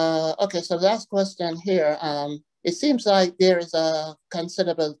 Okay, so last question here. It seems like there is a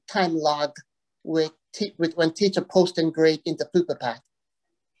considerable time log with when teacher posting grade into PUPAPAT.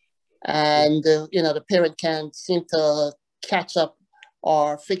 And, the parent can't seem to catch up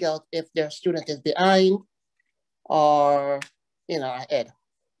or figure out if their student is behind or, ahead.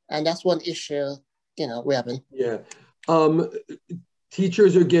 And that's one issue, we're having. Yeah.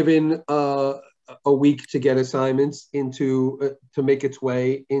 Teachers are given a week to get assignments into, to make its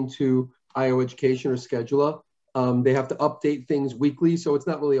way into IO Education or Schedule. They have to update things weekly. So it's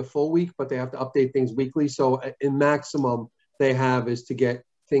not really a full week, but they have to update things weekly. So in maximum they have is to get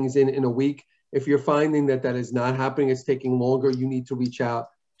things in a week. If you're finding that is not happening, it's taking longer, you need to reach out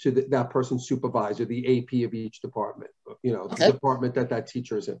to that person's supervisor, the AP of each department, the department that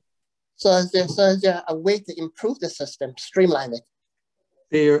teacher is in. So is there a way to improve the system, streamline it?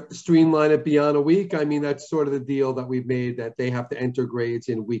 They streamline it beyond a week. I mean, that's sort of the deal that we've made, that they have to enter grades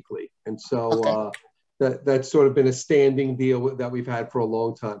in weekly. And so that's sort of been a standing deal that we've had for a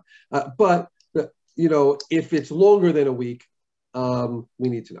long time. But if it's longer than a week, we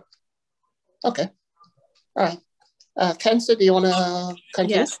need to know. Okay. All right. Kenza, do you want to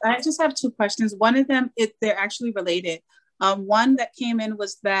continue? Yes, I just have two questions. One of them, they're actually related. One that came in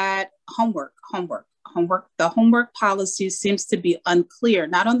was that homework. The homework policy seems to be unclear,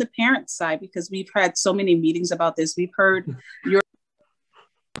 not on the parent side, because we've had so many meetings about this. We've heard your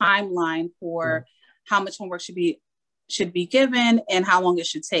timeline for how much homework should be given and how long it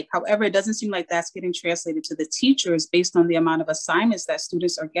should take. However, it doesn't seem like that's getting translated to the teachers based on the amount of assignments that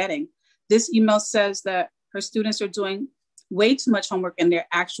students are getting. This email says that her students are doing way too much homework and they're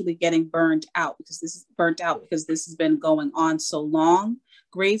actually getting burned out because this has been going on so long.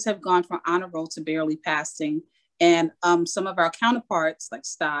 Grades have gone from honor roll to barely passing. And some of our counterparts like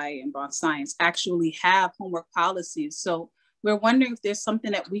STI and Bronx Science actually have homework policies. So we're wondering if there's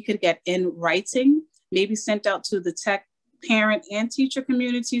something that we could get in writing, maybe sent out to the tech parent and teacher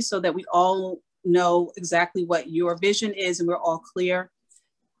community so that we all know exactly what your vision is and we're all clear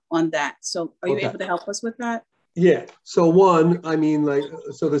on that. So are you able to help us with that? Yeah. So one, I mean,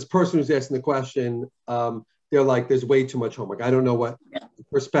 so this person who's asking the question, they're like, there's way too much homework. I don't know what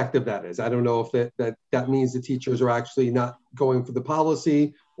perspective that is. I don't know if that means the teachers are actually not going for the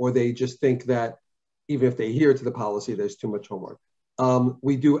policy, or they just think that even if they adhere to the policy, there's too much homework.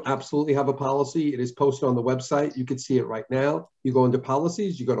 We do absolutely have a policy. It is posted on the website. You can see it right now. You go into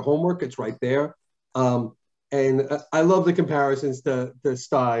policies, you go to homework, it's right there. And I love the comparisons to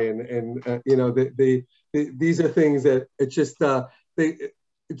STI and these are things that it's just,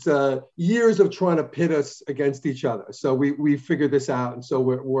 it's years of trying to pit us against each other. So we figured this out. And so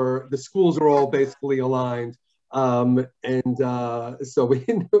the schools are all basically aligned So we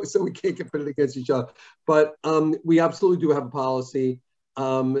can't get pitted against each other. But we absolutely do have a policy.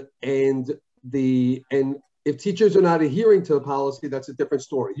 And if teachers are not adhering to the policy, that's a different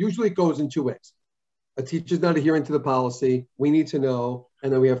story. Usually it goes in two ways. A teacher's not adhering to the policy, we need to know,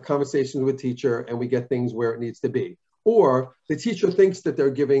 and then we have conversations with teacher and we get things where it needs to be. Or the teacher thinks that they're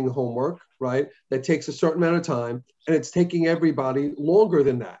giving homework, right? That takes a certain amount of time and it's taking everybody longer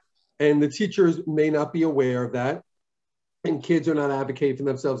than that. And the teachers may not be aware of that. And kids are not advocating for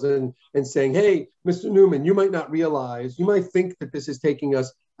themselves and saying, hey, Mr. Newman, you might not realize, you might think that this is taking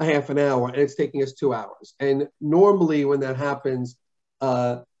us a half an hour and it's taking us 2 hours. And normally when that happens,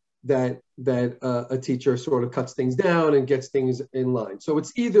 that a teacher sort of cuts things down and gets things in line. So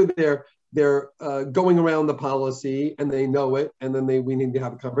it's either they're going around the policy and they know it, and then we need to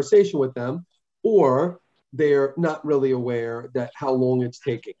have a conversation with them, or they're not really aware that how long it's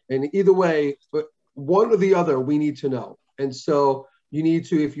taking. And either way, but one or the other, we need to know. And so you need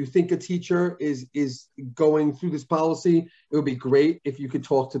to, if you think a teacher is going through this policy, it would be great if you could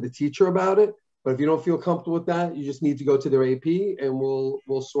talk to the teacher about it. But if you don't feel comfortable with that, you just need to go to their AP and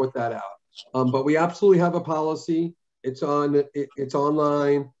we'll sort that out. But we absolutely have a policy. It's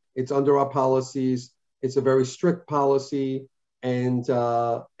online. It's under our policies. It's a very strict policy, and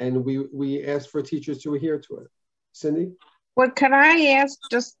we ask for teachers to adhere to it. Cindy? Well, can I ask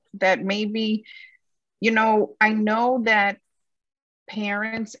just that maybe, I know that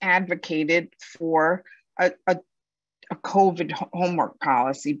parents advocated for a COVID homework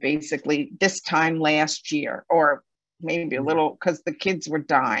policy basically this time last year, or maybe a little, because the kids were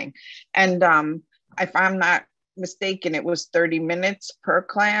dying. And if I'm not mistaken, it was 30 minutes per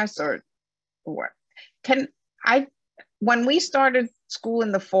class, or what? When we started school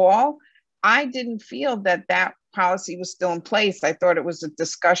in the fall, I didn't feel that policy was still in place. I thought it was a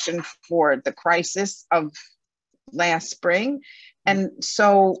discussion for the crisis of last spring. And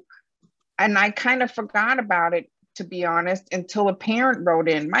I kind of forgot about it, to be honest, until a parent wrote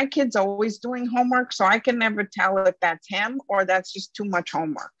in. My kid's always doing homework, so I can never tell if that's him or that's just too much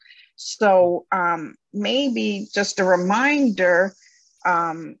homework. So maybe just a reminder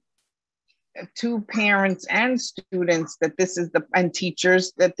to parents and students that and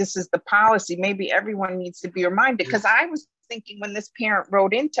teachers, that this is the policy. Maybe everyone needs to be reminded, because I was thinking when this parent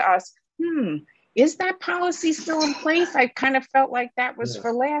wrote into us, is that policy still in place? I kind of felt like that was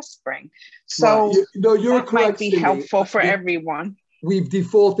for last spring. So you're that might be helpful for everyone. We've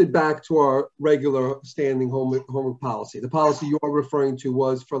defaulted back to our regular standing homework policy. The policy you are referring to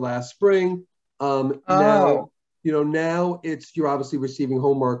was for last spring. Now it's, you're obviously receiving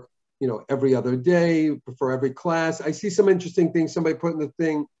homework, every other day for every class. I see some interesting things somebody put in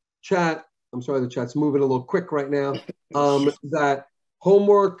the chat. I'm sorry, the chat's moving a little quick right now. That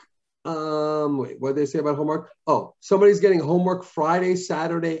homework, wait, what did they say about homework? Oh, somebody's getting homework Friday,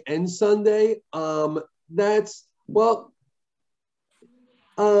 Saturday, and Sunday.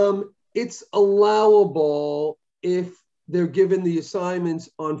 It's allowable if they're given the assignments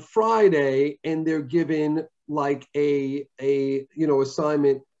on Friday and they're given like a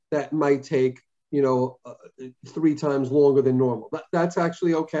assignment that might take 3 times longer than normal. That's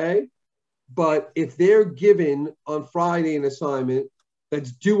actually okay. But if they're given on Friday an assignment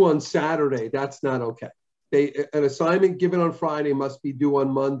that's due on Saturday, that's not okay. An assignment given on Friday must be due on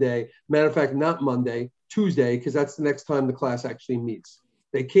Monday. Matter of fact, not Monday, Tuesday, because that's the next time the class actually meets.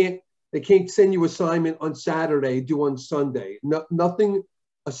 They can't send you assignment on Saturday, due on Sunday. Nothing.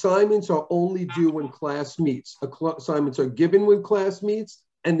 Assignments are only due when class meets. Assignments are given when class meets,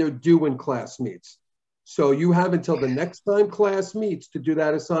 and they're due when class meets. So you have until the next time class meets to do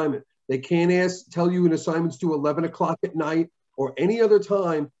that assignment. They can't tell you an assignment's due 11 o'clock at night or any other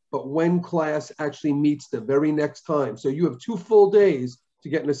time, but when class actually meets the very next time. So you have 2 full days to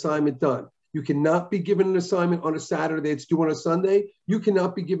get an assignment done. You cannot be given an assignment on a Saturday that's due on a Sunday. You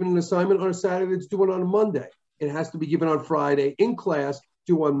cannot be given an assignment on a Saturday that's due on a Monday. It has to be given on Friday in class,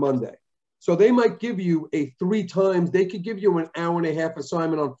 due on Monday. So they might give you they could give you an hour and a half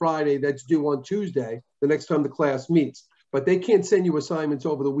assignment on Friday that's due on Tuesday, the next time the class meets. But they can't send you assignments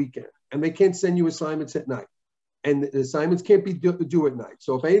over the weekend, and they can't send you assignments at night. And the assignments can't be due at night.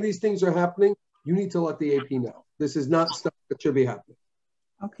 So if any of these things are happening, you need to let the AP know. This is not stuff that should be happening.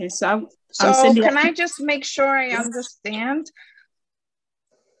 Okay, so Cindy, can I just make sure I understand?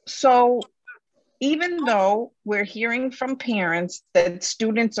 So even though we're hearing from parents that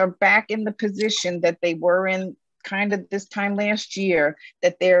students are back in the position that they were in kind of this time last year,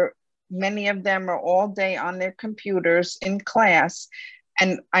 that many of them are all day on their computers in class,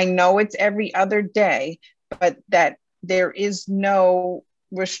 and I know it's every other day, but that there is no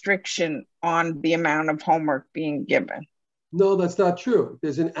restriction on the amount of homework being given. No, that's not true.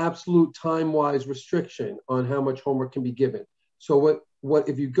 There's an absolute time-wise restriction on how much homework can be given. So what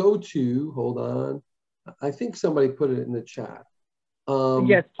if you go to, hold on, I think somebody put it in the chat.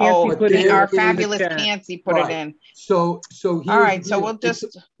 Yes, our fabulous Cancy put it in. So all right, so we'll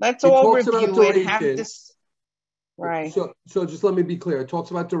just, let's all review it, have this, right. So just let me be clear. It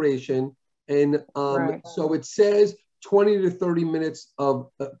talks about duration, and right. So it says 20 to 30 minutes of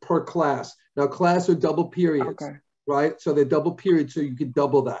per class. Now class are double periods, right? So they're double periods, so you could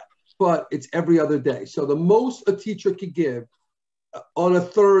double that, but it's every other day. So the most a teacher could give on a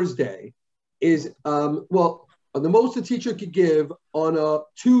Thursday is, the most a teacher could give on a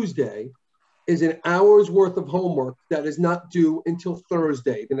Tuesday is an hour's worth of homework that is not due until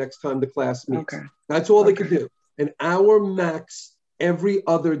Thursday, the next time the class meets. That's all they could do. An hour max every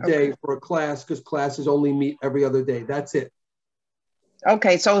other day for a class, because classes only meet every other day. That's it.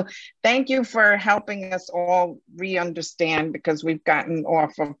 Okay, so thank you for helping us all re-understand, because we've gotten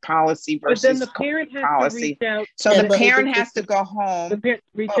off of policy versus policy. But then the parent has to reach out. So the parent has to go home. The parent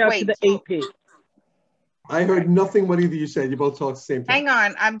reach out to the AP. I heard nothing what either you said. You both talked the same time. Hang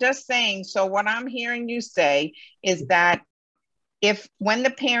on, I'm just saying, so what I'm hearing you say is that when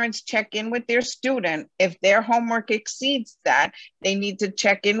the parents check in with their student, if their homework exceeds that, they need to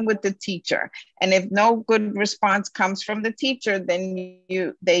check in with the teacher. And if no good response comes from the teacher, then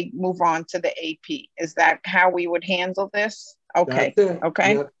they move on to the AP. Is that how we would handle this? Okay,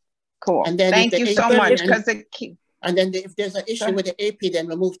 okay, yep. Cool. And then thank you so much. And then if there's an issue with the AP, then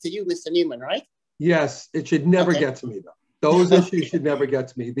we'll move to you, Mr. Newman, right? Yes, it should never get to me though. Those issues should never get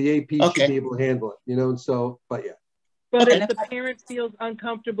to me. The AP should be able to handle it, and so, but yeah. But if the parent feels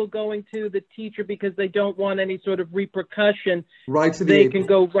uncomfortable going to the teacher because they don't want any sort of repercussion, they can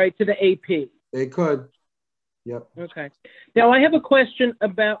go right to the AP. They could. Yep. Okay. Now I have a question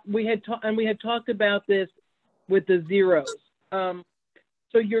about, we had talked about this with the zeros.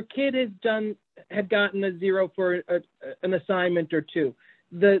 So your kid had gotten a 0 for an assignment or two.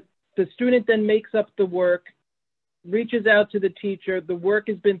 The student then makes up the work, reaches out to the teacher, the work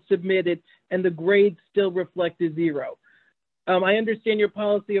has been submitted, and the grades still reflect a 0. I understand your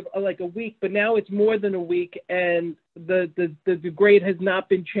policy of like a week, but now it's more than a week, and the grade has not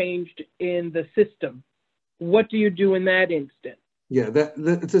been changed in the system. What do you do in that instant? Yeah,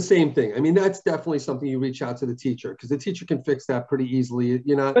 it's the same thing. I mean, that's definitely something you reach out to the teacher, because the teacher can fix that pretty easily.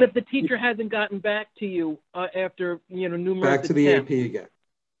 But if the teacher hasn't gotten back to you after numerous back to the AP again.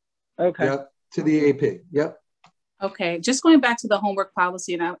 Okay. Yep, to the AP. Yep. Okay, just going back to the homework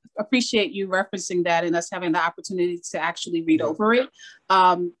policy, and I appreciate you referencing that and us having the opportunity to actually read over it.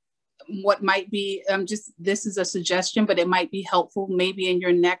 What might be, this is a suggestion, but it might be helpful maybe in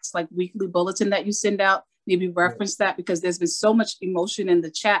your next weekly bulletin that you send out, maybe reference that, because there's been so much emotion in the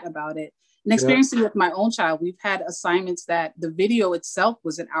chat about it. And experiencing with my own child, we've had assignments that the video itself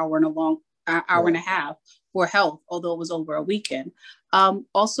was an hour and a half for health, although it was over a weekend.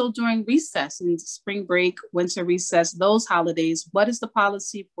 Also during recess and spring break, winter recess, those holidays, what is the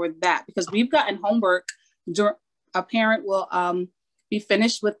policy for that? Because we've gotten homework, a parent will be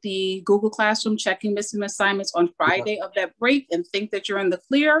finished with the Google Classroom, checking missing assignments on Friday of that break and think that you're in the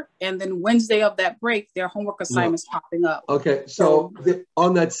clear. And then Wednesday of that break, their homework assignments popping up. Okay, so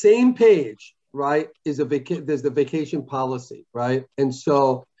on that same page, right, there's the vacation policy, right? And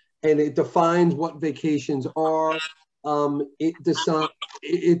it defines what vacations are.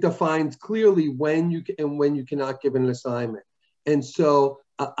 It defines clearly when you can and when you cannot give an assignment. And so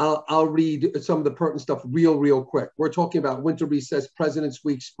I'll read some of the pertinent stuff real quick. We're talking about winter recess, President's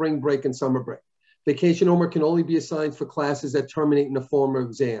Week, spring break, and summer break. Vacation homework can only be assigned for classes that terminate in a form of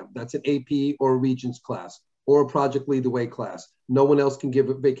exam. That's an AP or a Regents class or a Project Lead the Way class. No one else can give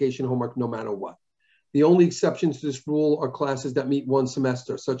vacation homework no matter what. The only exceptions to this rule are classes that meet one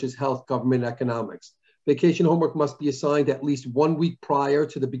semester, such as health, government, and economics. Vacation homework must be assigned at least 1 week prior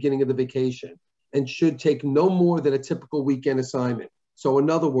to the beginning of the vacation and should take no more than a typical weekend assignment. So in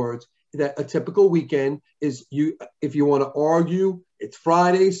other words, that a typical weekend is if you want to argue, it's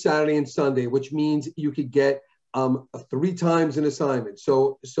Friday, Saturday, and Sunday, which means you could get 3 times an assignment.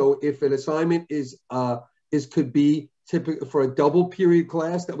 So if an assignment could be typical for a double period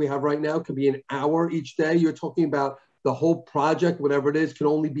class that we have right now, could be an hour each day. You're talking about the whole project, whatever it is, can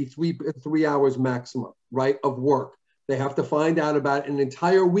only be 3 hours maximum, right, of work. They have to find out about an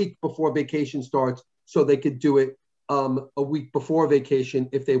entire week before vacation starts so they could do it a week before vacation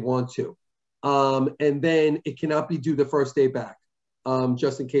if they want to. And then it cannot be due the first day back,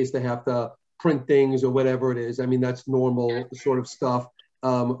 just in case they have to print things or whatever it is. I mean, that's normal sort of stuff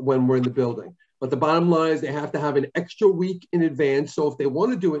when we're in the building. But the bottom line is they have to have an extra week in advance. So if they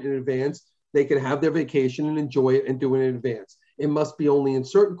want to do it in advance, they can have their vacation and enjoy it and do it in advance. It must be only in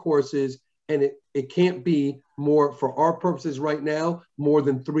certain courses, and it can't be more, for our purposes right now, more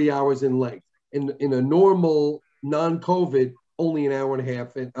than 3 hours in length. In a normal non-COVID, only an hour and a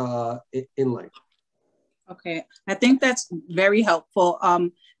half in length. Okay, I think that's very helpful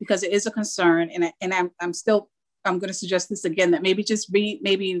because it is a concern, and I'm going to suggest this again, that maybe just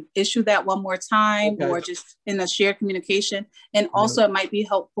maybe issue that one more time, okay, or just in a shared communication. And also, it might be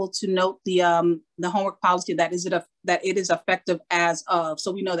helpful to note the homework policy that it is effective as of,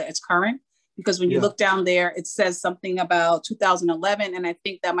 so we know that it's current. Because when you look down there, it says something about 2011, and I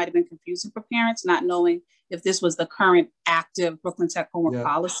think that might have been confusing for parents, not knowing if this was the current active Brooklyn Tech homework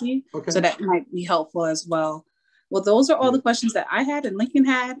policy. Okay. So that might be helpful as well. Well, those are all the questions that I had and Lincoln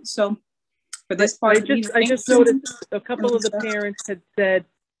had. So for this part, I just noticed a couple of the parents had said,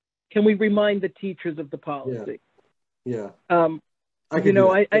 "Can we remind the teachers of the policy?" Yeah. What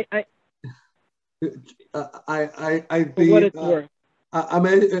it's worth. I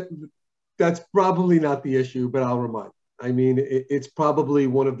mean, that's probably not the issue, but I'll remind. I mean, it's probably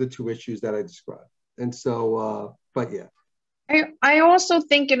one of the two issues that I described. And so, but yeah. I also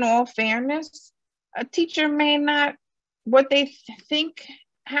think, in all fairness, a teacher may not, what they think,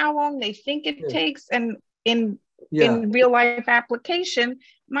 how long they think it takes, and in real life application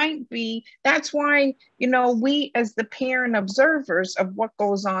might be, that's why, we as the parent observers of what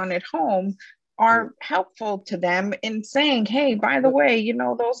goes on at home are helpful to them in saying, hey, by the way,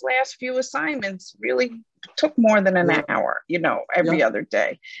 those last few assignments really took more than an hour, every other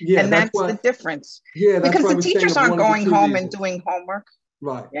day. Yeah, and that's the difference. Yeah, because the teachers aren't going home and doing homework.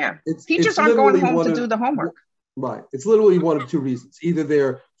 Right. Yeah. Teachers aren't going home to do the homework. Right. It's literally one of two reasons. Either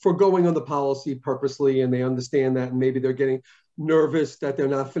they're foregoing on the policy purposely and they understand that, and maybe they're getting nervous that they're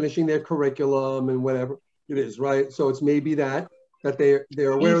not finishing their curriculum and whatever it is, right? So it's maybe that they're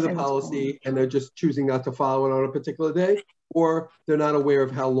aware of the policy and they're just choosing not to follow it on a particular day, or they're not aware of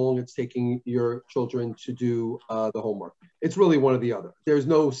how long it's taking your children to do the homework. It's really one or the other. There's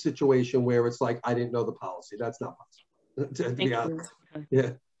no situation where it's like, I didn't know the policy. That's not possible, to be honest.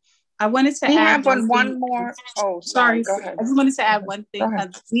 Yeah. I wanted to add one more. Oh, sorry. Go ahead. I just wanted to add one thing.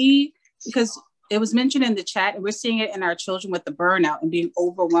 Because it was mentioned in the chat, and we're seeing it in our children with the burnout and being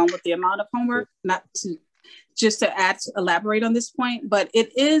overwhelmed with the amount of homework, elaborate on this point, but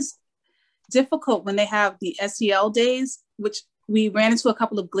it is difficult when they have the SEL days, which we ran into a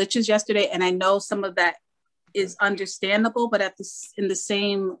couple of glitches yesterday. And I know some of that is understandable, but in the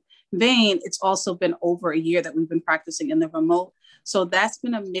same vein, it's also been over a year that we've been practicing in the remote. So that's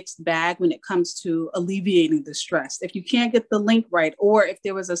been a mixed bag when it comes to alleviating the stress. If you can't get the link right, or if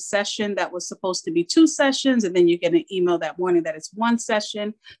there was a session that was supposed to be 2 sessions, and then you get an email that morning that it's 1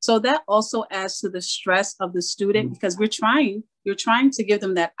 session. So that also adds to the stress of the student, because you're trying to give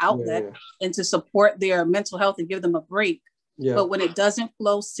them that outlet and to support their mental health and give them a break. Yeah. But when it doesn't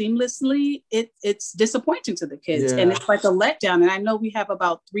flow seamlessly, it's disappointing to the kids, and it's like a letdown. And I know we have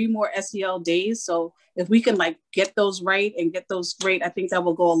about 3 more SEL days. So if we can get those right and get those great, I think that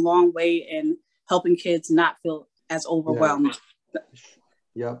will go a long way in helping kids not feel as overwhelmed.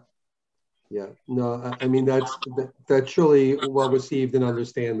 Yeah. No, I mean, that's really well received and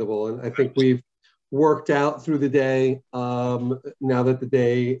understandable. And I think we've worked out through the day. Now that the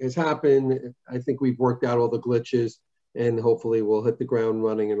day has happened, I think we've worked out all the glitches. And hopefully we'll hit the ground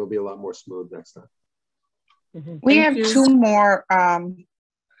running and it'll be a lot more smooth next time. Mm-hmm. We have 2 more.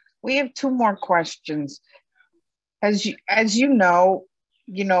 We have 2 more questions. As you know,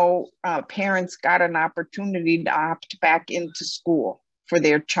 parents got an opportunity to opt back into school for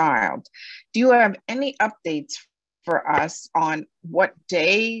their child. Do you have any updates for us on what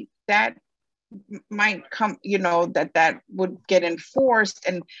day that might come, that would get enforced,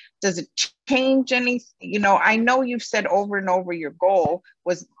 and does it change anything? I know you've said over and over your goal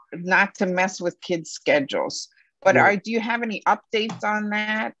was not to mess with kids' schedules, but do you have any updates on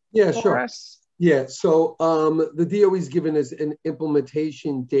that? Yeah, sure. Us? Yeah, so the DOE's given us an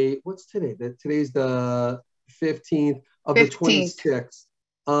implementation date. What's today? Today's the 15th of the 26th.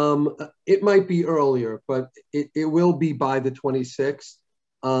 It might be earlier, but it will be by the 26th.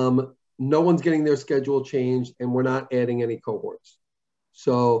 No one's getting their schedule changed, and we're not adding any cohorts.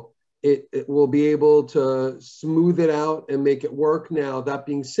 So it will be able to smooth it out and make it work. Now, that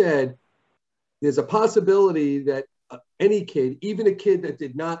being said, there's a possibility that any kid, even a kid that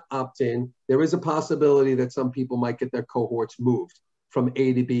did not opt in, there is a possibility that some people might get their cohorts moved from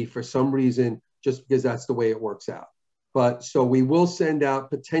A to B for some reason, just because that's the way it works out. But so we will send out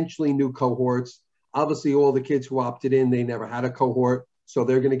potentially new cohorts. Obviously, all the kids who opted in, they never had a cohort. So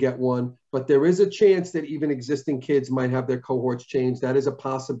they're going to get one. But there is a chance that even existing kids might have their cohorts changed. That is a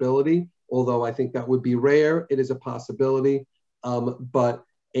possibility, although I think that would be rare. It is a possibility. But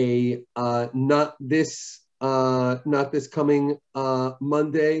not this coming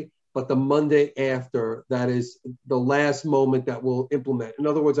Monday, but the Monday after. That is the last moment that we'll implement. In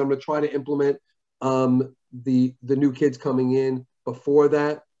other words, I'm going to try to implement the new kids coming in before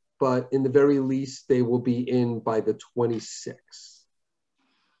that, but in the very least, they will be in by the 26th.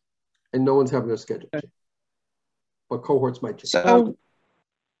 And no one's having their schedule change. But cohorts might change. So,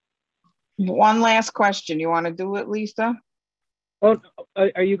 one last question. You want to do it, Lisa? Oh,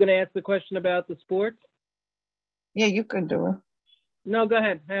 are you going to ask the question about the sports? Yeah, you can do it. No, go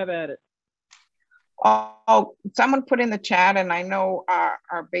ahead. Have at it. Oh, someone put in the chat, and I know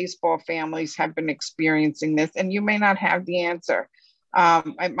our baseball families have been experiencing this, and you may not have the answer.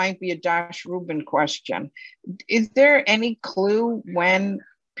 It might be a Josh Rubin question. Is there any clue when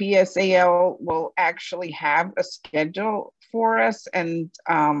PSAL will actually have a schedule for us? And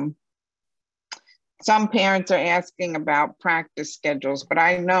some parents are asking about practice schedules, but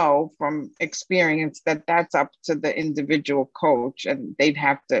I know from experience that that's up to the individual coach, and they'd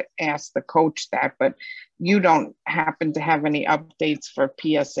have to ask the coach that. But you don't happen to have any updates for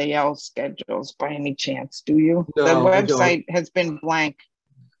PSAL schedules by any chance, do you? No, the website has been blank.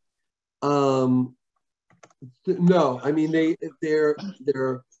 No, I mean, there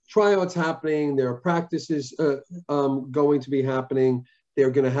are tryouts happening, there are practices going to be happening. They're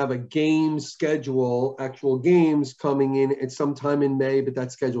going to have a game schedule, actual games coming in at some time in May, but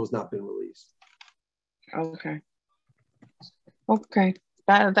that schedule has not been released. Okay. Okay.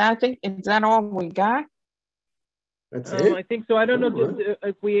 I think, is that all we got? That's it? I think so. I don't know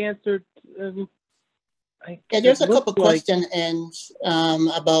if we answered. Yeah, there's a couple questions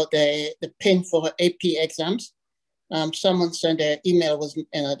about the PIN for AP exams. Someone sent their email,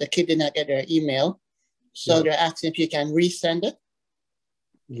 the kid did not get their email. So they're asking if you can resend it.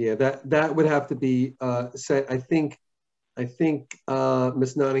 Yeah, that would have to be sent. I think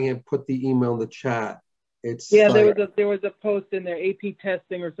Ms. Nottingham put the email in the chat. There was a post in there, AP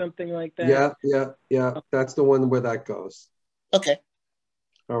testing or something like that. Yeah. That's the one where that goes. Okay.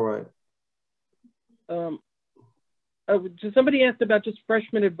 All right. Somebody asked about just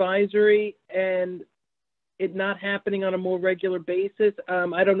freshman advisory and it not happening on a more regular basis.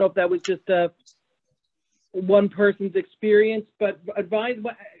 I don't know if that was just one person's experience, but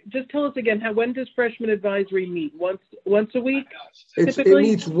just tell us again, when does freshman advisory meet? Once a week? It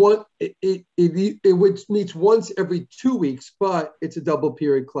meets meets once every 2 weeks, but it's a double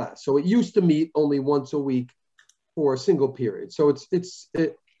period class. So it used to meet only once a week for a single period. So it's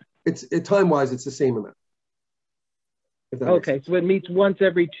time-wise, it's the same amount. Okay, so it meets once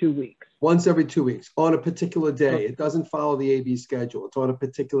every 2 weeks. Once every 2 weeks on a particular day. It doesn't follow the AB schedule. It's on a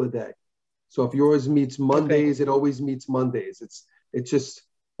particular day. So if yours meets Mondays, it always meets Mondays. It's just,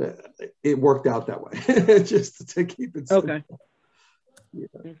 it worked out that way. Just to keep it simple. Okay. Yeah.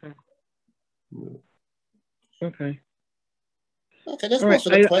 Okay. Okay, that's most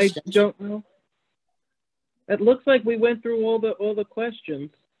of the questions. I don't know. It looks like we went through all the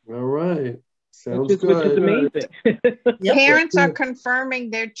questions. All right. Sounds good. Which is amazing. Parents are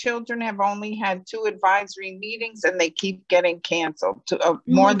confirming their children have only had 2 advisory meetings and they keep getting canceled.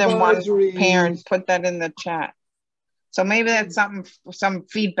 More than one parent put that in the chat. So maybe that's some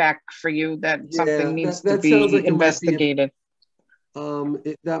feedback for you that something needs to be investigated.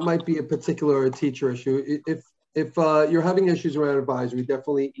 That might be a particular teacher issue. If you're having issues around advisory,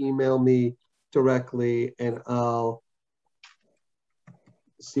 definitely email me directly and I'll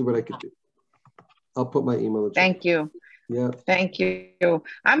see what I could do. I'll put my email address. Thank you. Yeah. Thank you.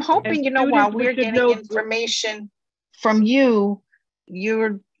 I'm hoping, while we're getting information from you,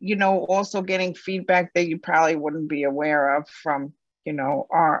 you're, also getting feedback that you probably wouldn't be aware of from,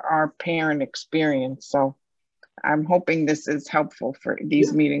 our parent experience. So I'm hoping this is helpful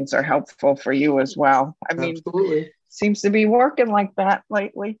these meetings are helpful for you as well. I mean, absolutely. Seems to be working like that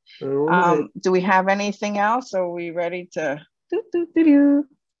lately. Right. Do we have anything else? Are we ready to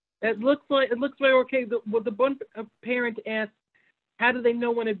It looks like okay. The one parent asked, "How do they know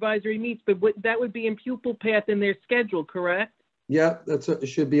when advisory meets?" But that would be in Pupil Path in their schedule, correct? Yeah, it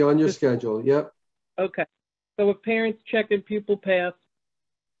should be on your schedule. Yep. Okay, so if parents check in Pupil Path,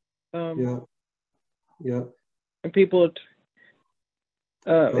 yeah, and people, it's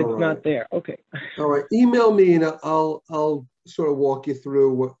not there. Okay. All right. Email me and I'll sort of walk you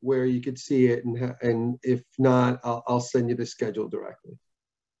through where you could see it, and if not, I'll send you the schedule directly.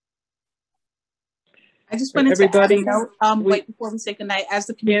 I just wanted everybody, to add a note, wait before we say goodnight. As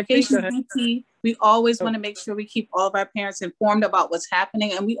the communications VP, we always want to make sure we keep all of our parents informed about what's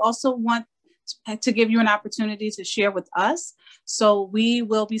happening. And we also want to give you an opportunity to share with us. So we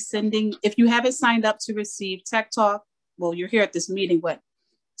will be sending, if you haven't signed up to receive Tech Talk, well, you're here at this meeting, but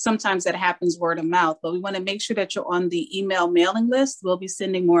sometimes that happens word of mouth, but we want to make sure that you're on the email mailing list. We'll be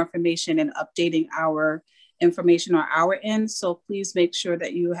sending more information and updating our information on our end. So please make sure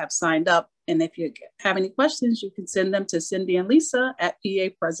that you have signed up. And if you have any questions, you can send them to Cindy and Lisa at PA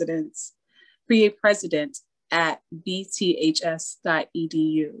President at bths.edu.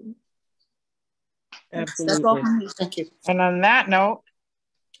 Absolutely. Thank you. And on that note,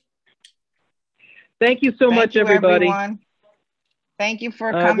 thank you so much, everybody. Everyone. Thank you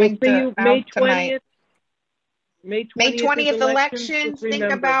for coming we'll see you May 20th. Tonight. May 20th elections. Think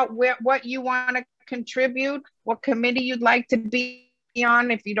about what you want to contribute, what committee you'd like to be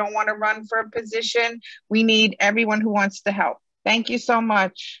on. If you don't want to run for a position, we need everyone who wants to help. Thank you so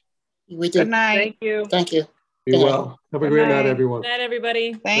much. Good night. Thank you. Thank you. Be well. Have a great night, everyone. Good night,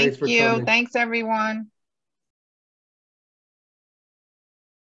 everybody. Thank you. Thanks, everyone.